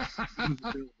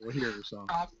 Here, so.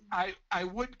 I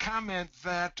would comment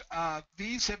that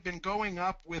these have been going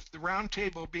up with the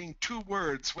roundtable being 2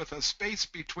 words with a space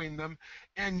between them,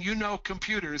 and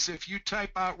computers, if you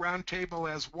type out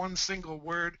roundtable as one single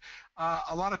word,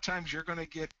 a lot of times you're going to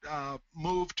get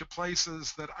moved to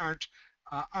places that aren't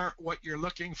what you're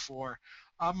looking for.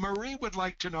 Marie would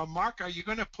like to know, Mark, are you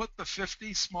going to put the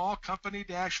 50 small company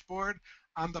dashboard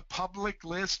on the public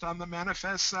list on the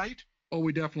Manifest site? Oh,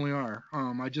 we definitely are.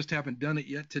 I just haven't done it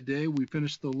yet today. We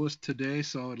finished the list today,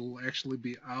 so it'll actually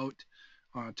be out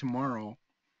tomorrow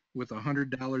with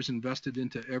 $100 invested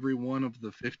into every one of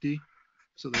the 50.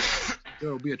 So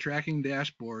there will be a tracking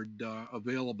dashboard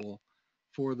available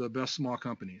for the best small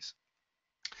companies.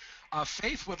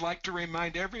 Faith would like to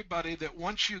remind everybody that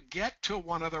once you get to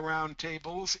one of the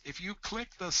roundtables, if you click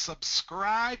the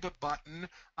subscribe button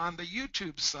on the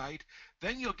YouTube site,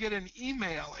 then you'll get an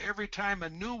email every time a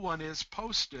new one is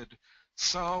posted.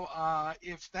 So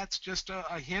if that's just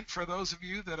a hint for those of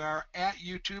you that are at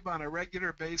YouTube on a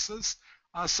regular basis,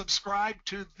 subscribe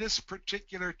to this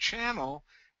particular channel,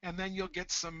 and then you'll get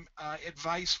some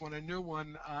advice when a new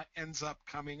one ends up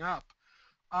coming up.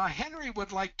 Henry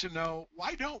would like to know,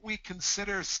 why don't we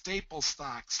consider staple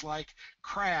stocks like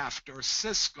Kraft or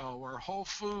Cisco or Whole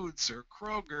Foods or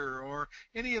Kroger or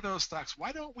any of those stocks?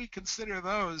 Why don't we consider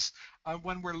those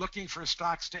when we're looking for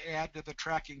stocks to add to the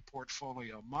tracking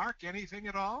portfolio? Mark, anything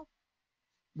at all?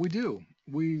 We do.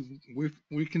 We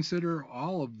consider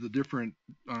all of the different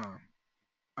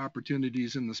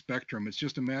opportunities in the spectrum. It's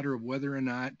just a matter of whether or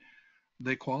not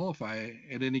they qualify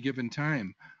at any given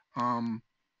time.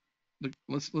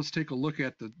 Let's take a look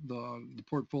at the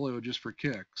portfolio just for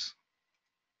kicks.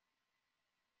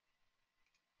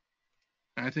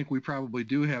 I think we probably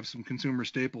do have some consumer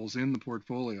staples in the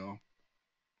portfolio.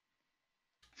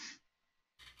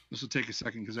 This will take a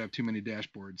second because I have too many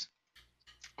dashboards.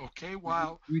 Okay,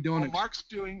 while Mark's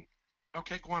doing.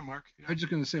 Okay, go on, Mark. Yeah. I was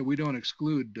just going to say we don't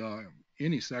exclude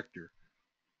any sector.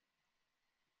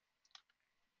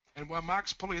 And while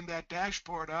Mark's pulling that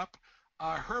dashboard up,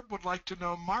 Herb would like to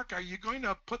know, Mark, are you going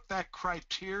to put that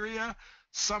criteria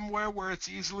somewhere where it's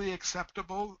easily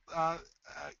acceptable?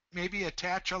 Maybe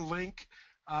attach a link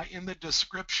in the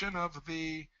description of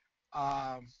the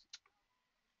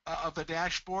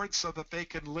dashboard so that they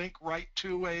can link right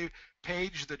to a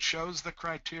page that shows the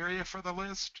criteria for the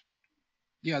list?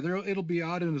 Yeah, it'll be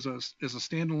out as a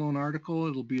standalone article.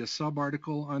 It'll be a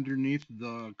sub-article underneath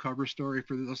the cover story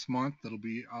for this month. That'll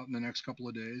be out in the next couple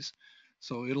of days.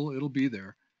 So it'll be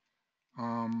there.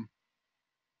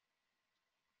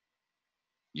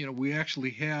 We actually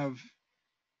have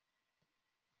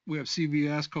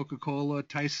CVS, Coca-Cola,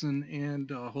 Tyson,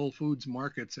 and Whole Foods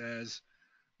markets as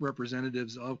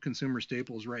representatives of consumer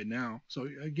staples right now. So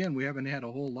again, we haven't had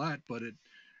a whole lot, but it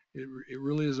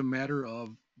really is a matter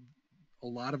of a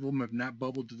lot of them have not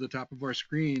bubbled to the top of our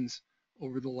screens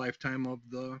over the lifetime of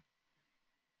the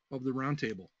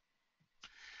roundtable.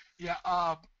 Yeah.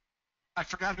 I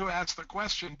forgot who asked the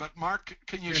question, but Mark,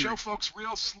 can you show folks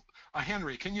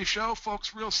Henry, can you show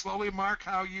folks real slowly, Mark,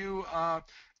 how you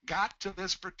got to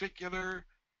this particular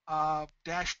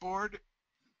dashboard?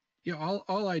 Yeah,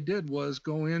 all I did was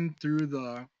go in through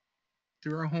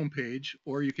our homepage,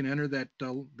 or you can enter that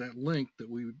link that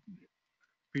we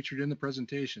featured in the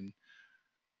presentation.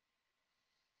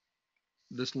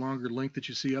 This longer link that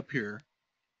you see up here,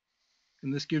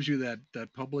 and this gives you that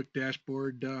public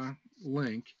dashboard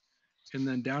link. And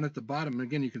then down at the bottom,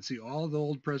 again, you can see all the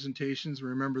old presentations.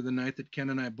 Remember the night that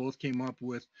Ken and I both came up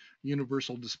with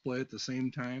universal display at the same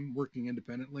time, working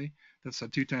independently. That's a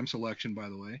 2-time selection, by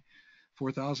the way,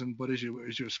 4,000. But as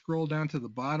you scroll down to the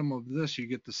bottom of this, you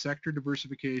get the sector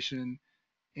diversification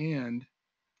and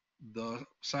the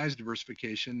size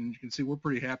diversification. And you can see we're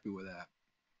pretty happy with that.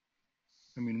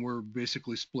 I mean, we're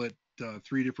basically split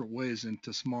 3 different ways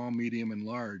into small, medium, and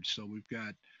large. So we've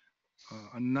got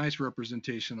a nice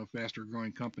representation of faster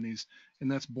growing companies, and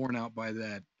that's borne out by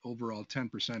that overall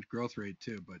 10% growth rate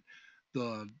too. But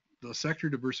the the sector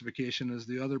diversification is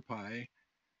the other pie.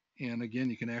 And again,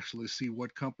 you can actually see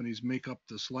what companies make up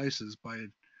the slices by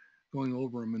going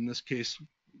over them. In this case,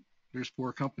 there's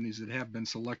 4 companies that have been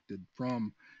selected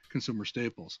from consumer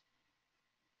staples.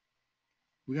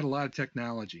 We got a lot of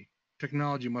technology.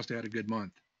 Technology must have had a good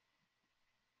month.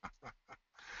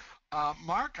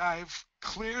 Mark, I've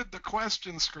cleared the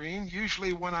question screen.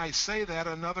 Usually when I say that,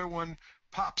 another one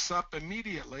pops up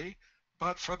immediately.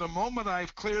 But for the moment,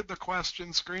 I've cleared the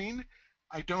question screen.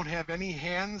 I don't have any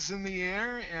hands in the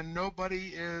air, and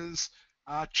nobody is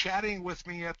chatting with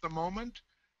me at the moment.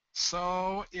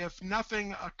 So if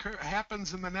nothing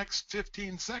happens in the next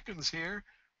 15 seconds here,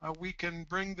 we can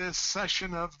bring this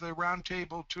session of the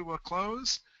roundtable to a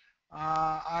close.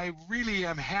 I really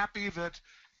am happy that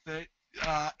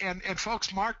and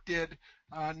folks, Mark did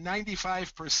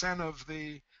 95% of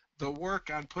the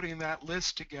work on putting that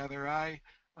list together.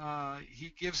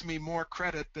 He gives me more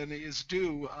credit than is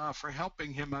due for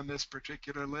helping him on this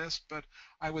particular list, but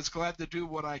I was glad to do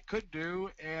what I could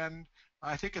do, and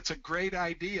I think it's a great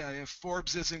idea. If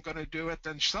Forbes isn't going to do it,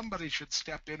 then somebody should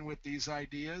step in with these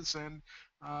ideas, and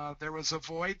there was a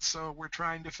void, so we're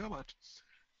trying to fill it.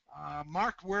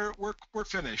 Mark, we're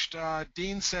finished.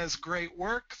 Dean says great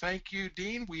work. Thank you,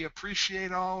 Dean. We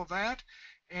appreciate all of that.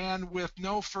 And with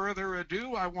no further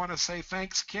ado, I want to say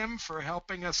thanks, Kim, for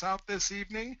helping us out this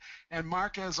evening. And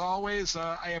Mark, as always,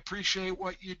 I appreciate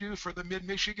what you do for the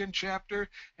Mid-Michigan chapter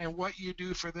and what you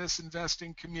do for this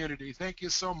investing community. Thank you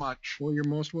so much. Well, you're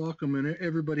most welcome, and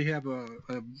everybody have a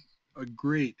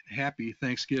great, happy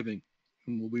Thanksgiving.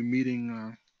 And we'll be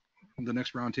meeting, the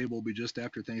next roundtable will be just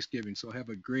after Thanksgiving. So have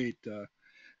a great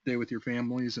day with your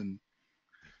families and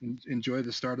enjoy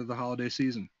the start of the holiday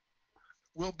season.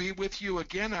 We'll be with you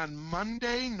again on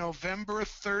Monday, November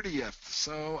 30th.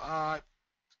 So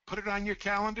put it on your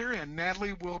calendar, and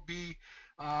Natalie will be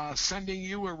sending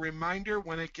you a reminder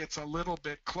when it gets a little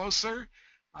bit closer.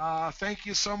 Thank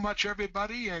you so much,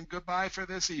 everybody, and goodbye for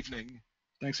this evening.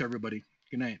 Thanks, everybody.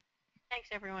 Good night. Thanks,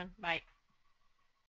 everyone. Bye.